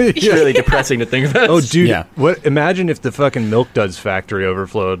substance. It's really depressing to think about. Oh, dude! Yeah. What? Imagine if the fucking Milk Duds factory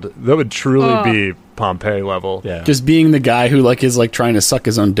overflowed. That would truly be Pompeii level. Yeah. Just being the guy who like is like trying to suck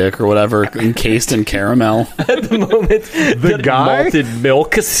his own dick or whatever, encased in caramel. At the moment, The guy? malted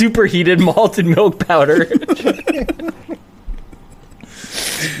milk, superheated malted milk powder.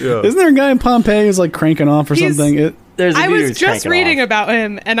 Yeah. Isn't there a guy in Pompeii who's like cranking off or He's- something? There's a I dude was who's just cranking reading off. about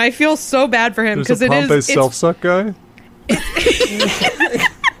him, and I feel so bad for him There's because a it Pompeii is. self-suck guy.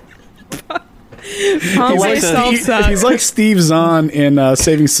 Pompeii self-suck. He's like Steve Zahn in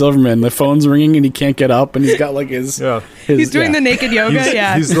Saving Silverman. The phone's ringing and he can't get up, and he's got like his. Yeah. He's doing the naked yoga.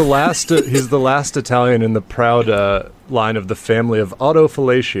 He's the last. He's the last Italian in the proud line of the family of Otto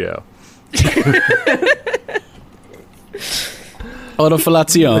Fellatio.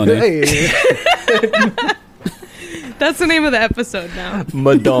 Autofilazione. That's the name of the episode now.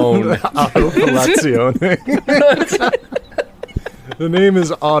 Madone. Otto Felazione. The name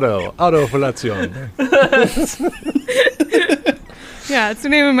is Otto. Otto Felazione. Yeah, it's the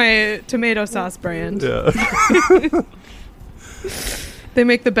name of my tomato sauce brand. Yeah. They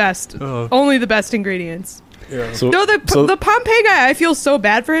make the best, only the best ingredients. So, No, the Pompeii guy, I feel so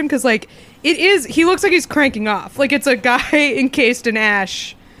bad for him because like he looks like he's cranking off. Like it's a guy encased in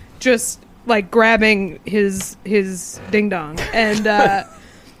ash, just like grabbing his ding dong, and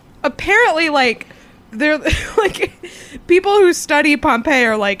apparently like they're like people who study Pompeii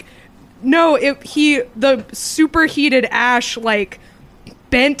are like, no, the superheated ash like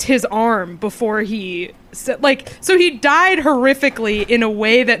bent his arm before he. So he died horrifically in a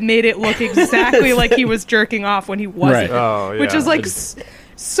way that made it look exactly like he was jerking off when he wasn't. Right. Oh, yeah. Which is like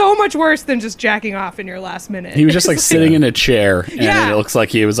so much worse than just jacking off in your last minute. he was just like sitting in a chair, and Yeah. it looks like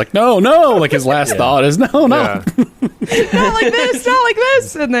he was like, no, like his last thought is, no. Yeah. not like this, not like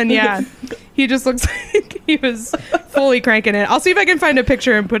this. And then, he just looks like he was fully cranking it. I'll see if I can find a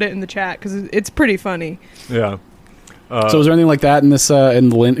picture and put it in the chat because it's pretty funny. Yeah. So was there anything like that in this in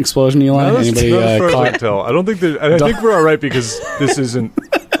the lint explosion, Eli? No, that's Anybody not as far as I caught? can tell. I don't think that. And I think we're all right because this isn't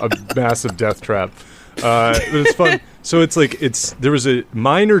a massive death trap. But it's fun. So it's like there was a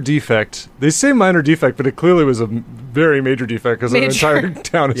minor defect. They say minor defect, but it clearly was a very major defect because the Major. entire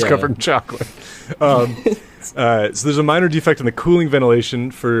town is Yeah. covered in chocolate. So there's a minor defect in the cooling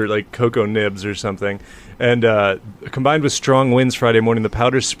ventilation for like cocoa nibs or something. And combined with strong winds Friday morning, the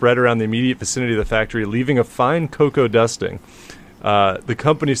powder spread around the immediate vicinity of the factory, leaving a fine cocoa dusting. The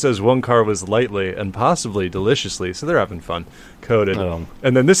company says one car was lightly and possibly deliciously, so they're having fun, coated.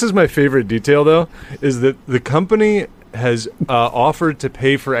 And then this is my favorite detail, though, is that the company has offered to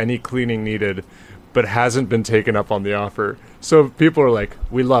pay for any cleaning needed, but hasn't been taken up on the offer. So people are like,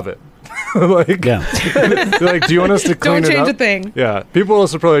 we love it. Like, Yeah. they're like, do you want us to clean Don't it change up? a thing. Yeah, people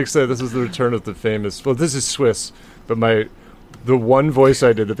also probably say this is the return of the famous. Well, this is Swiss, but the one voice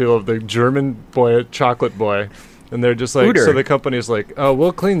I did, the German boy, chocolate boy, and they're just like, Uder. so the company's like, oh,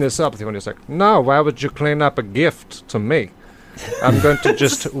 we'll clean this up. The one is like, no, why would you clean up a gift to me? I'm going to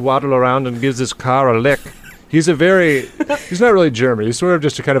just waddle around and give this car a lick. He's not really German. He's sort of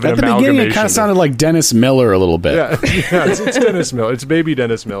just a kind of At an the beginning, amalgamation. it kind of sounded like Dennis Miller a little bit. Yeah, it's Dennis Miller. It's baby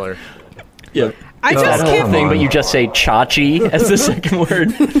Dennis Miller. Yeah. I It's just that whole can't. thing, but you just say chachi as the second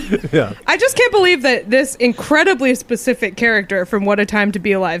word. Yeah. I just can't believe that this incredibly specific character from What a Time to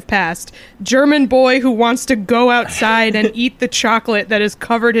Be Alive past, German boy who wants to go outside and eat the chocolate that has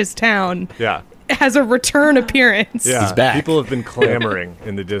covered his town, Yeah. has a return appearance. Yeah, He's back. people have been clamoring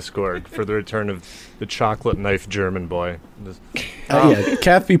in the Discord for the return of the chocolate knife German boy. Yeah,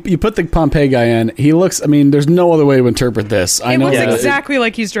 Kath, you put the Pompeii guy in. He looks. I mean, there's no other way to interpret this. I It know looks that exactly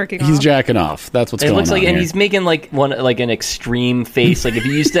like he's jerking he's off. jacking off. That's what's It going looks on like, and here. he's making like an extreme face. Like if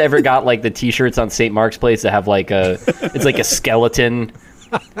you used to ever got like the T-shirts on St. Mark's Place that have like it's like a skeleton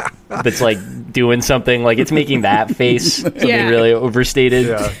that's like doing something. Like it's making that face, something Yeah. really overstated.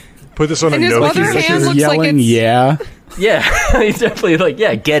 Yeah. Put this on And a his Nokia. other hand He's looks like yelling, it's yeah. Yeah, he's definitely like,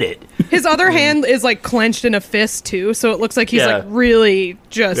 yeah, get it. his other hand is like clenched in a fist too, so it looks like he's Yeah. like really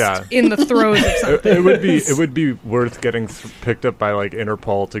just Yeah. in the throes of something. It would be worth getting picked up by like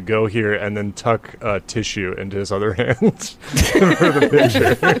Interpol to go here and then tuck tissue into his other hand for the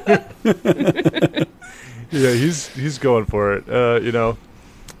picture. Yeah, he's going for it.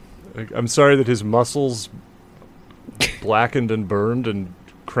 I'm sorry that his muscles blackened and burned and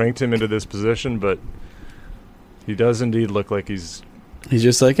cranked him into this position, but he does indeed look like he's He's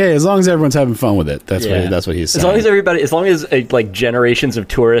just like, hey, as long as everyone's having fun with it, that's what he's saying. As long as like generations of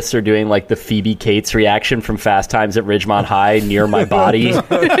tourists are doing like the Phoebe Cates reaction from Fast Times at Ridgemont High near my body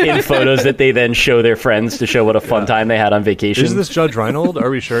in photos that they then show their friends to show what a fun time they had on vacation. Is this Judge Reinhold? Are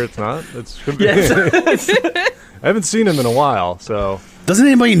we sure it's not? It's could be. Yes. I haven't seen him in a while, so Doesn't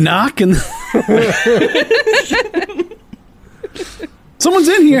anybody knock? And someone's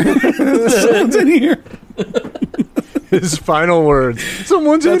in here. Someone's in here. his final words.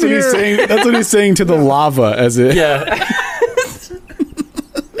 Someone's in here. He's saying, that's what he's saying to the lava as it. Yeah.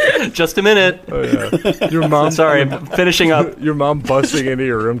 Just a minute. Oh, yeah. Your mom. Sorry, I'm finishing up. Your mom busting into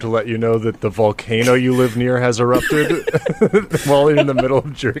your room to let you know that the volcano you live near has erupted while you're in the middle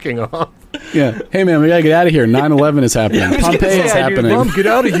of jerking off. Yeah. Hey, man, we gotta get out of here. 9/11 is happening. Pompeii is happening. Mom, get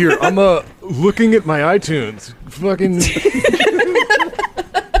out of here. I'm looking at my iTunes. Fucking.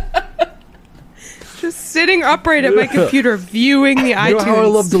 Just sitting upright at my computer, viewing the iTunes. You know how I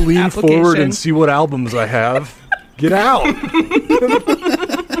love to lean application. forward and see what albums I have? Get out.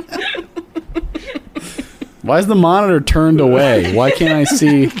 Why is the monitor turned away? Why can't I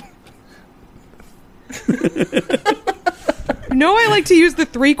see? No, I like to use the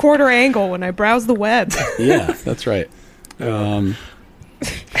 3/4 angle when I browse the web. Yeah, that's right. Oh,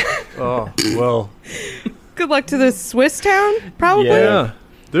 well. Good luck to the Swiss town, probably. Yeah.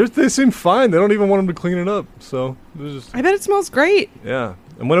 They seem fine. They don't even want him to clean it up. So, just, I bet it smells great. yeah.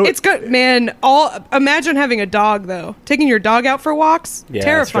 And when It's good, man. Imagine having a dog though. Taking your dog out for walks, Yeah,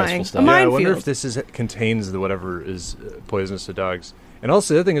 terrifying. stressful stuff. A Yeah, I minefield. wonder if this contains the whatever is poisonous to dogs. And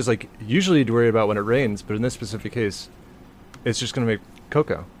also, the other thing is, like, usually you'd worry about when it rains, but in this specific case, it's just going to make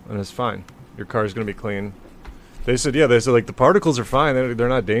cocoa, and it's fine. Your car's going to be clean. They said, like, the particles are fine. They're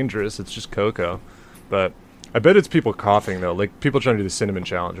not dangerous. It's just cocoa. But I bet it's people coughing, though. Like, people trying to do the cinnamon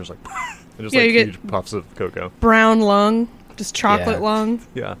challenge. It's like, and just, Yeah, like, you huge puffs of cocoa. Brown lung, just chocolate Yeah. lung.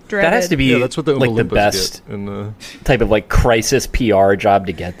 Yeah. Dreaded. That has to be Yeah, that's what the like the Oompa Loompas best get in the... type of like crisis PR job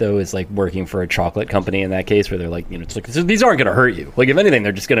to get, though, is like working for a chocolate company in that case, where they're like, it's like, these aren't going to hurt you. Like, if anything,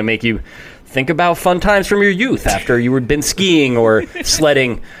 they're just going to make you think about fun times from your youth after you had been skiing or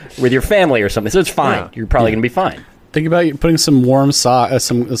sledding with your family or something. So it's fine. Yeah. You're probably going to be fine. Think about putting some warm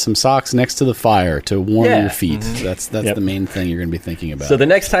some socks next to the fire to warm Yeah. your feet. That's Yep. the main thing you're going to be thinking about. So the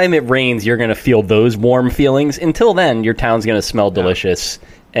next time it rains, you're going to feel those warm feelings. Until then, your town's going to smell delicious,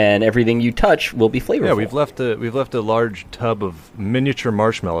 and everything you touch will be flavorful. Yeah, we've left a large tub of miniature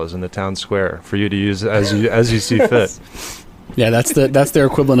marshmallows in the town square for you to use as you see fit. yeah, that's their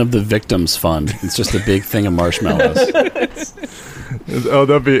equivalent of the victims fund. It's just a big thing of marshmallows. Oh,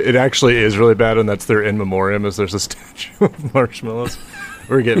 it actually is really bad, and that's their in memoriam. Is there's a statue of marshmallows?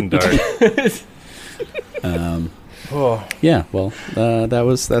 We're getting dark. Yeah, well,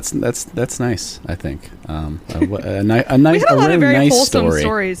 that's nice. I think a nice, We had a lot really of very nice wholesome story.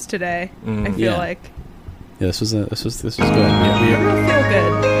 stories today. I feel Yeah. like. Yeah, this was good. Yeah, I feel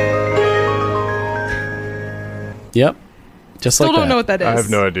good. yep. Just Still like don't that. know what that is. I have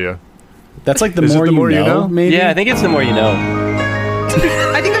no idea. That's like the Is it more, the more you know? maybe. Yeah, I think it's the more you know.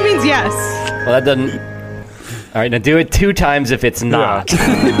 I think that means yes. Well, that doesn't. All right, now do it 2 times if it's not. God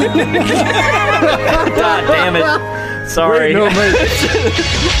damn it. Sorry. Wait, no, mate.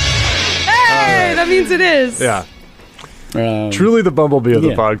 Hey, that means it is. Yeah, truly the bumblebee of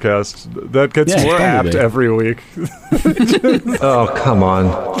the yeah. podcast. That gets Yeah, more Bumblebee. apt every week. Oh, come on.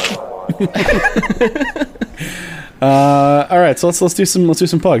 All right, so let's do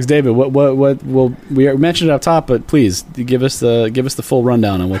some plugs. David, what we mentioned it up top, but please give us the full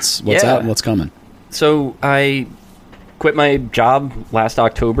rundown on what's Yeah. out and what's coming. So I quit my job last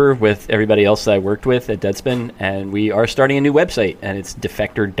October with everybody else that I worked with at Deadspin, and we are starting a new website, and it's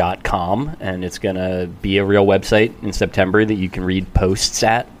defector.com, and it's going to be a real website in September that you can read posts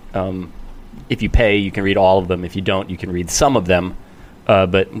at. If you pay, you can read all of them. If you don't, you can read some of them,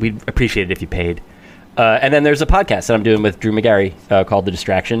 but we'd appreciate it if you paid. And then there's a podcast that I'm doing with Drew McGarry called The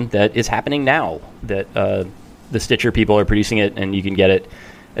Distraction that is happening now, that the Stitcher people are producing it, and you can get it,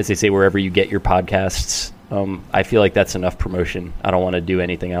 as they say, wherever you get your podcasts. I feel like that's enough promotion. I don't want to do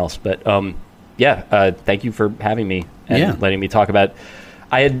anything else. But, thank you for having me and letting me talk about...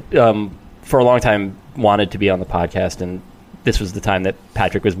 I had, for a long time, wanted to be on the podcast, and this was the time that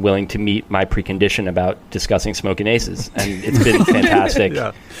Patrick was willing to meet my precondition about discussing Smokin' Aces. And it's been fantastic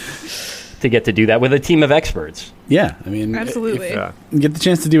to get to do that with a team of experts. Yeah, I mean, Absolutely. Yeah. get the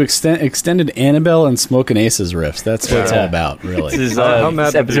chance to do extended Annabelle and Smokin' Aces riffs. That's what it's all about, really. This, How mad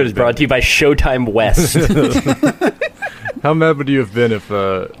this would episode you is brought to you by Showtime West. How mad would you have been if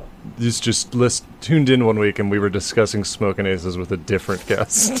just tuned in one week and we were discussing Smoking Aces with a different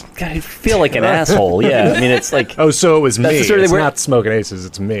guest. God, I feel like an asshole. Yeah, I mean, it's like... Oh, so it was me. the sort of It's where- not Smoking Aces,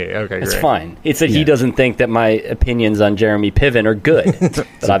 it's me. Okay, It's great. fine. It's that Yeah. he doesn't think that my opinions on Jeremy Piven are good.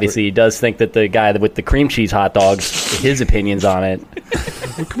 But obviously he does think that the guy with the cream cheese hot dogs, his opinions on it.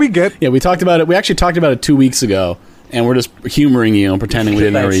 Can we get... Yeah, we talked about it. We actually talked about it 2 weeks ago, and we're just humoring you and pretending we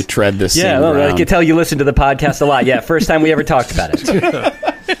didn't Thanks. already tread this. Yeah, same well, I ground. can tell you listen to the podcast a lot. Yeah, first time we ever talked about it.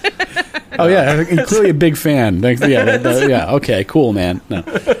 Oh yeah, you're clearly a big fan. Thanks. Yeah, yeah. Okay, cool, man. No.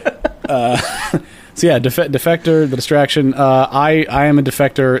 So yeah, Defector, the distraction. I am a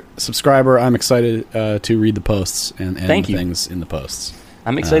Defector subscriber. I'm excited to read the posts and Thank you. things in the posts.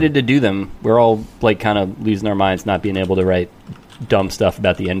 I'm excited to do them. We're all like kind of losing our minds not being able to write dumb stuff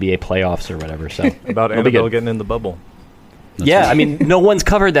about the NBA playoffs or whatever. So About it'll be Annabelle good. getting in the bubble. Yeah, I mean, no one's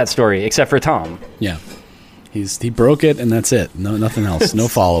covered that story except for Tom. Yeah, he broke it and that's it. No, nothing else. No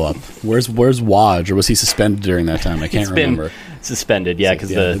follow up. Where's Waj, or was he suspended during that time? I can't It's been remember. suspended, yeah, because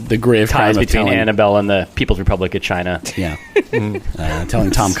the grave crime ties of between telling- Annabelle and the People's Republic of China. Yeah,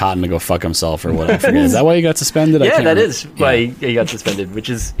 telling Tom Cotton to go fuck himself or what? I forget. Is that why he got suspended? I Yeah, can't that remember. is why he got suspended, which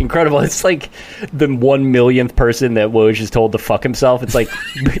is incredible. It's like the 1 millionth person that Woj is told to fuck himself. It's like,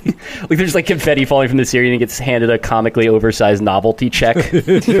 like there's like confetti falling from the ceiling and he gets handed a comically oversized novelty check for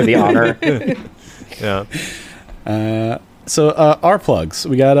the honor. Yeah. So our plugs.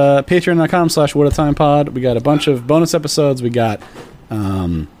 We got patreon.com/whatatimepod. We got a bunch of bonus episodes. We got Oh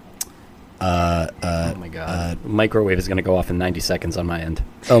my god. Microwave is going to go off in 90 seconds on my end.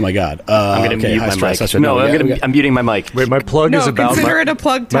 oh my god. I'm going to okay, mute high my stress, mic. high stress. No, we got- I'm muting my mic. Wait, my plug is No, about... consider my, it a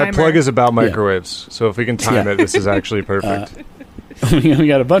plug timer. my plug is about microwaves, so if we can time it, this is actually perfect. we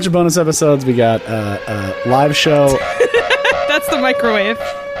got a bunch of bonus episodes. We got live show That's the microwave.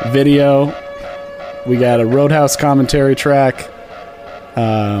 video. We got a Roadhouse commentary track.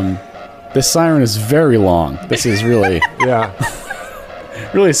 This siren is very long. This is really Yeah.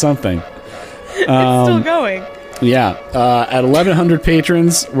 really something. It's still going. Yeah, at 1,100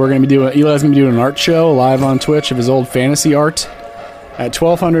 patrons, we're going to be doing. Eli's going to be doing an art show live on Twitch of his old fantasy art. At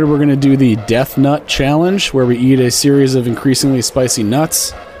 1,200, we're going to do the Death Nut Challenge, where we eat a series of increasingly spicy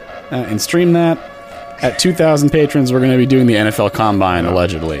nuts and stream that. At 2,000 patrons, we're going to be doing the NFL Combine.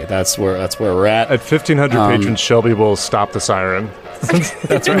 Allegedly, that's where we're at. At 1,500 patrons, Shelby will stop the siren.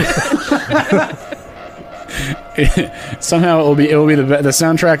 Somehow it will be the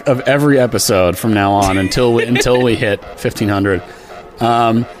soundtrack of every episode from now on until we hit 1,500.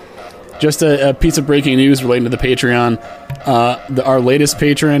 Just a piece of breaking news relating to the Patreon. Our latest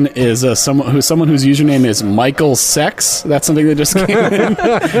patron is someone whose username is Michael Sex. That's something that just came in,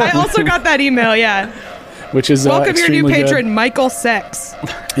 I also got that email, yeah. which is Welcome your new extremely good. patron, Michael Sex.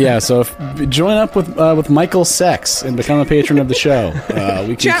 Yeah, so join up with Michael Sex and become a patron of the show.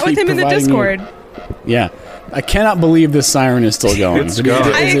 We can Chat with keep him in the providing you- Discord. Yeah, I cannot believe this siren is still going. It's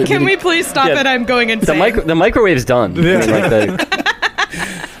going. Can we please stop Yeah. it? I'm going insane. The microwave's done. I mean,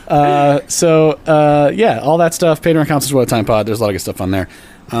 like yeah, all that stuff. Patreon accounts is What a Time Pod. There's a lot of good stuff on there.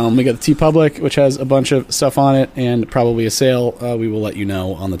 We got the T Public, which has a bunch of stuff on it and probably a sale. We will let you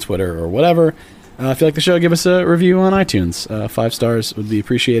know on the Twitter or whatever. If you like the show, give us a review on iTunes. 5 stars would be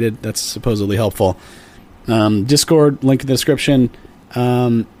appreciated. That's supposedly helpful. Discord, link in the description.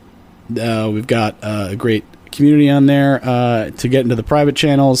 We've got a great community on there. To get into the private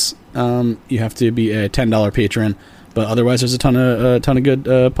channels, you have to be a $10 patron. But otherwise, there's a ton of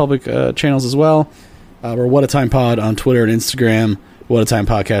good public channels as well. We're What a Time Pod on Twitter and Instagram. What a Time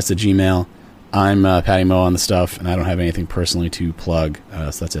Podcast at Gmail. I'm Patty Moe on the stuff, and I don't have anything personally to plug.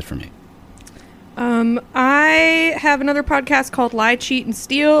 So that's it for me. I have another podcast called Lie, Cheat, and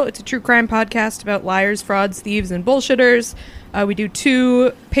Steal. It's a true crime podcast about liars, frauds, thieves, and bullshitters. We do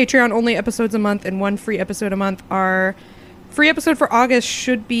 2 Patreon-only episodes a month and 1 free episode a month. Our free episode for August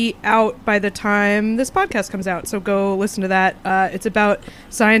should be out by the time this podcast comes out, so go listen to that. It's about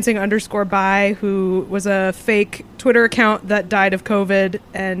sciencing_by, who was a fake Twitter account that died of COVID,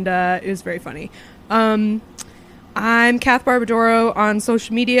 and it was very funny. I'm Kath Barbadoro on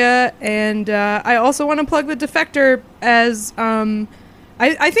social media, and I also want to plug the Defector as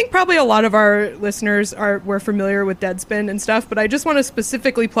I think probably a lot of our listeners were familiar with Deadspin and stuff, but I just want to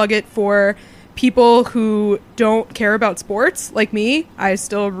specifically plug it for people who don't care about sports like me. I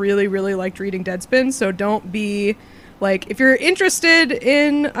still really, really liked reading Deadspin, so don't be like, if you're interested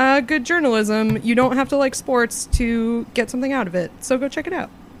in good journalism, you don't have to like sports to get something out of it. So go check it out.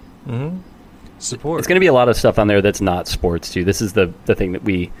 Support. it's going to be a lot of stuff on there that's not sports too. This is the thing that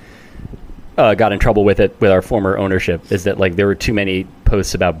we got in trouble with our former ownership, is that like there were too many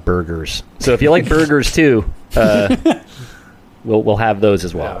posts about burgers. So if you like burgers too, we'll have those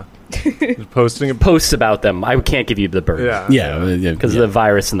as well. Posting a Posts about them. I can't give you the burger. Yeah. Because of the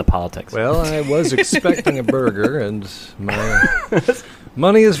virus and the politics. Well, I was expecting a burger, and my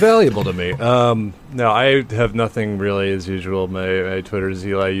money is valuable to me. No, I have nothing really as usual. My Twitter is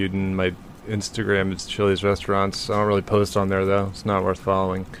Eli Uden. My Instagram is Chili's Restaurants. I don't really post on there, though. It's not worth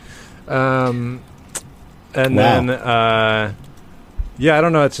following. And then, yeah, I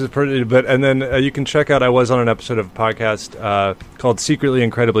don't know. It's just pretty, but and then you can check out. I was on an episode of a podcast called "Secretly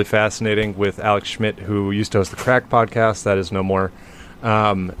Incredibly Fascinating" with Alex Schmidt, who used to host the Crack podcast. That is no more,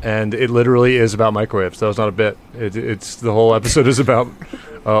 and it literally is about microwaves. That was not a bit. It's the whole episode is about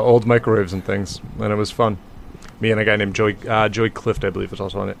old microwaves and things, and it was fun. Me and a guy named Joey Clift, I believe, was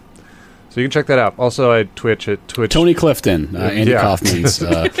also on it. So you can check that out. Also, I Twitch at Twitch. Tony Clifton, Andy Kaufman's.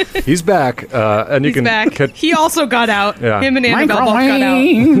 He's back, and you He's can. back. He also got out. Yeah. Him and Annabelle both got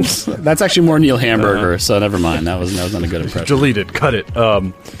out. That's actually more Neil Hamburger, so never mind. That was not a good impression. Delete it. Cut it.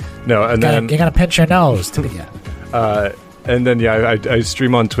 No, and then You gotta pinch your nose. and then I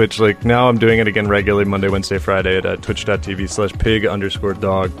stream on Twitch. Like now, I'm doing it again regularly Monday, Wednesday, Friday at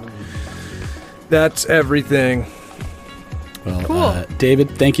twitch.tv/pig_dog. That's everything. Well, Cool.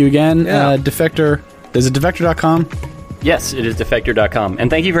 David, thank you again. Yeah. Defector. Is it defector.com? Yes, it is defector.com. And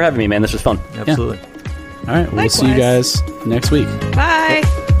thank you for having me, man. This was fun. Absolutely. All right. We'll see you guys next week. Bye.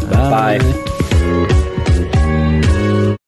 Bye.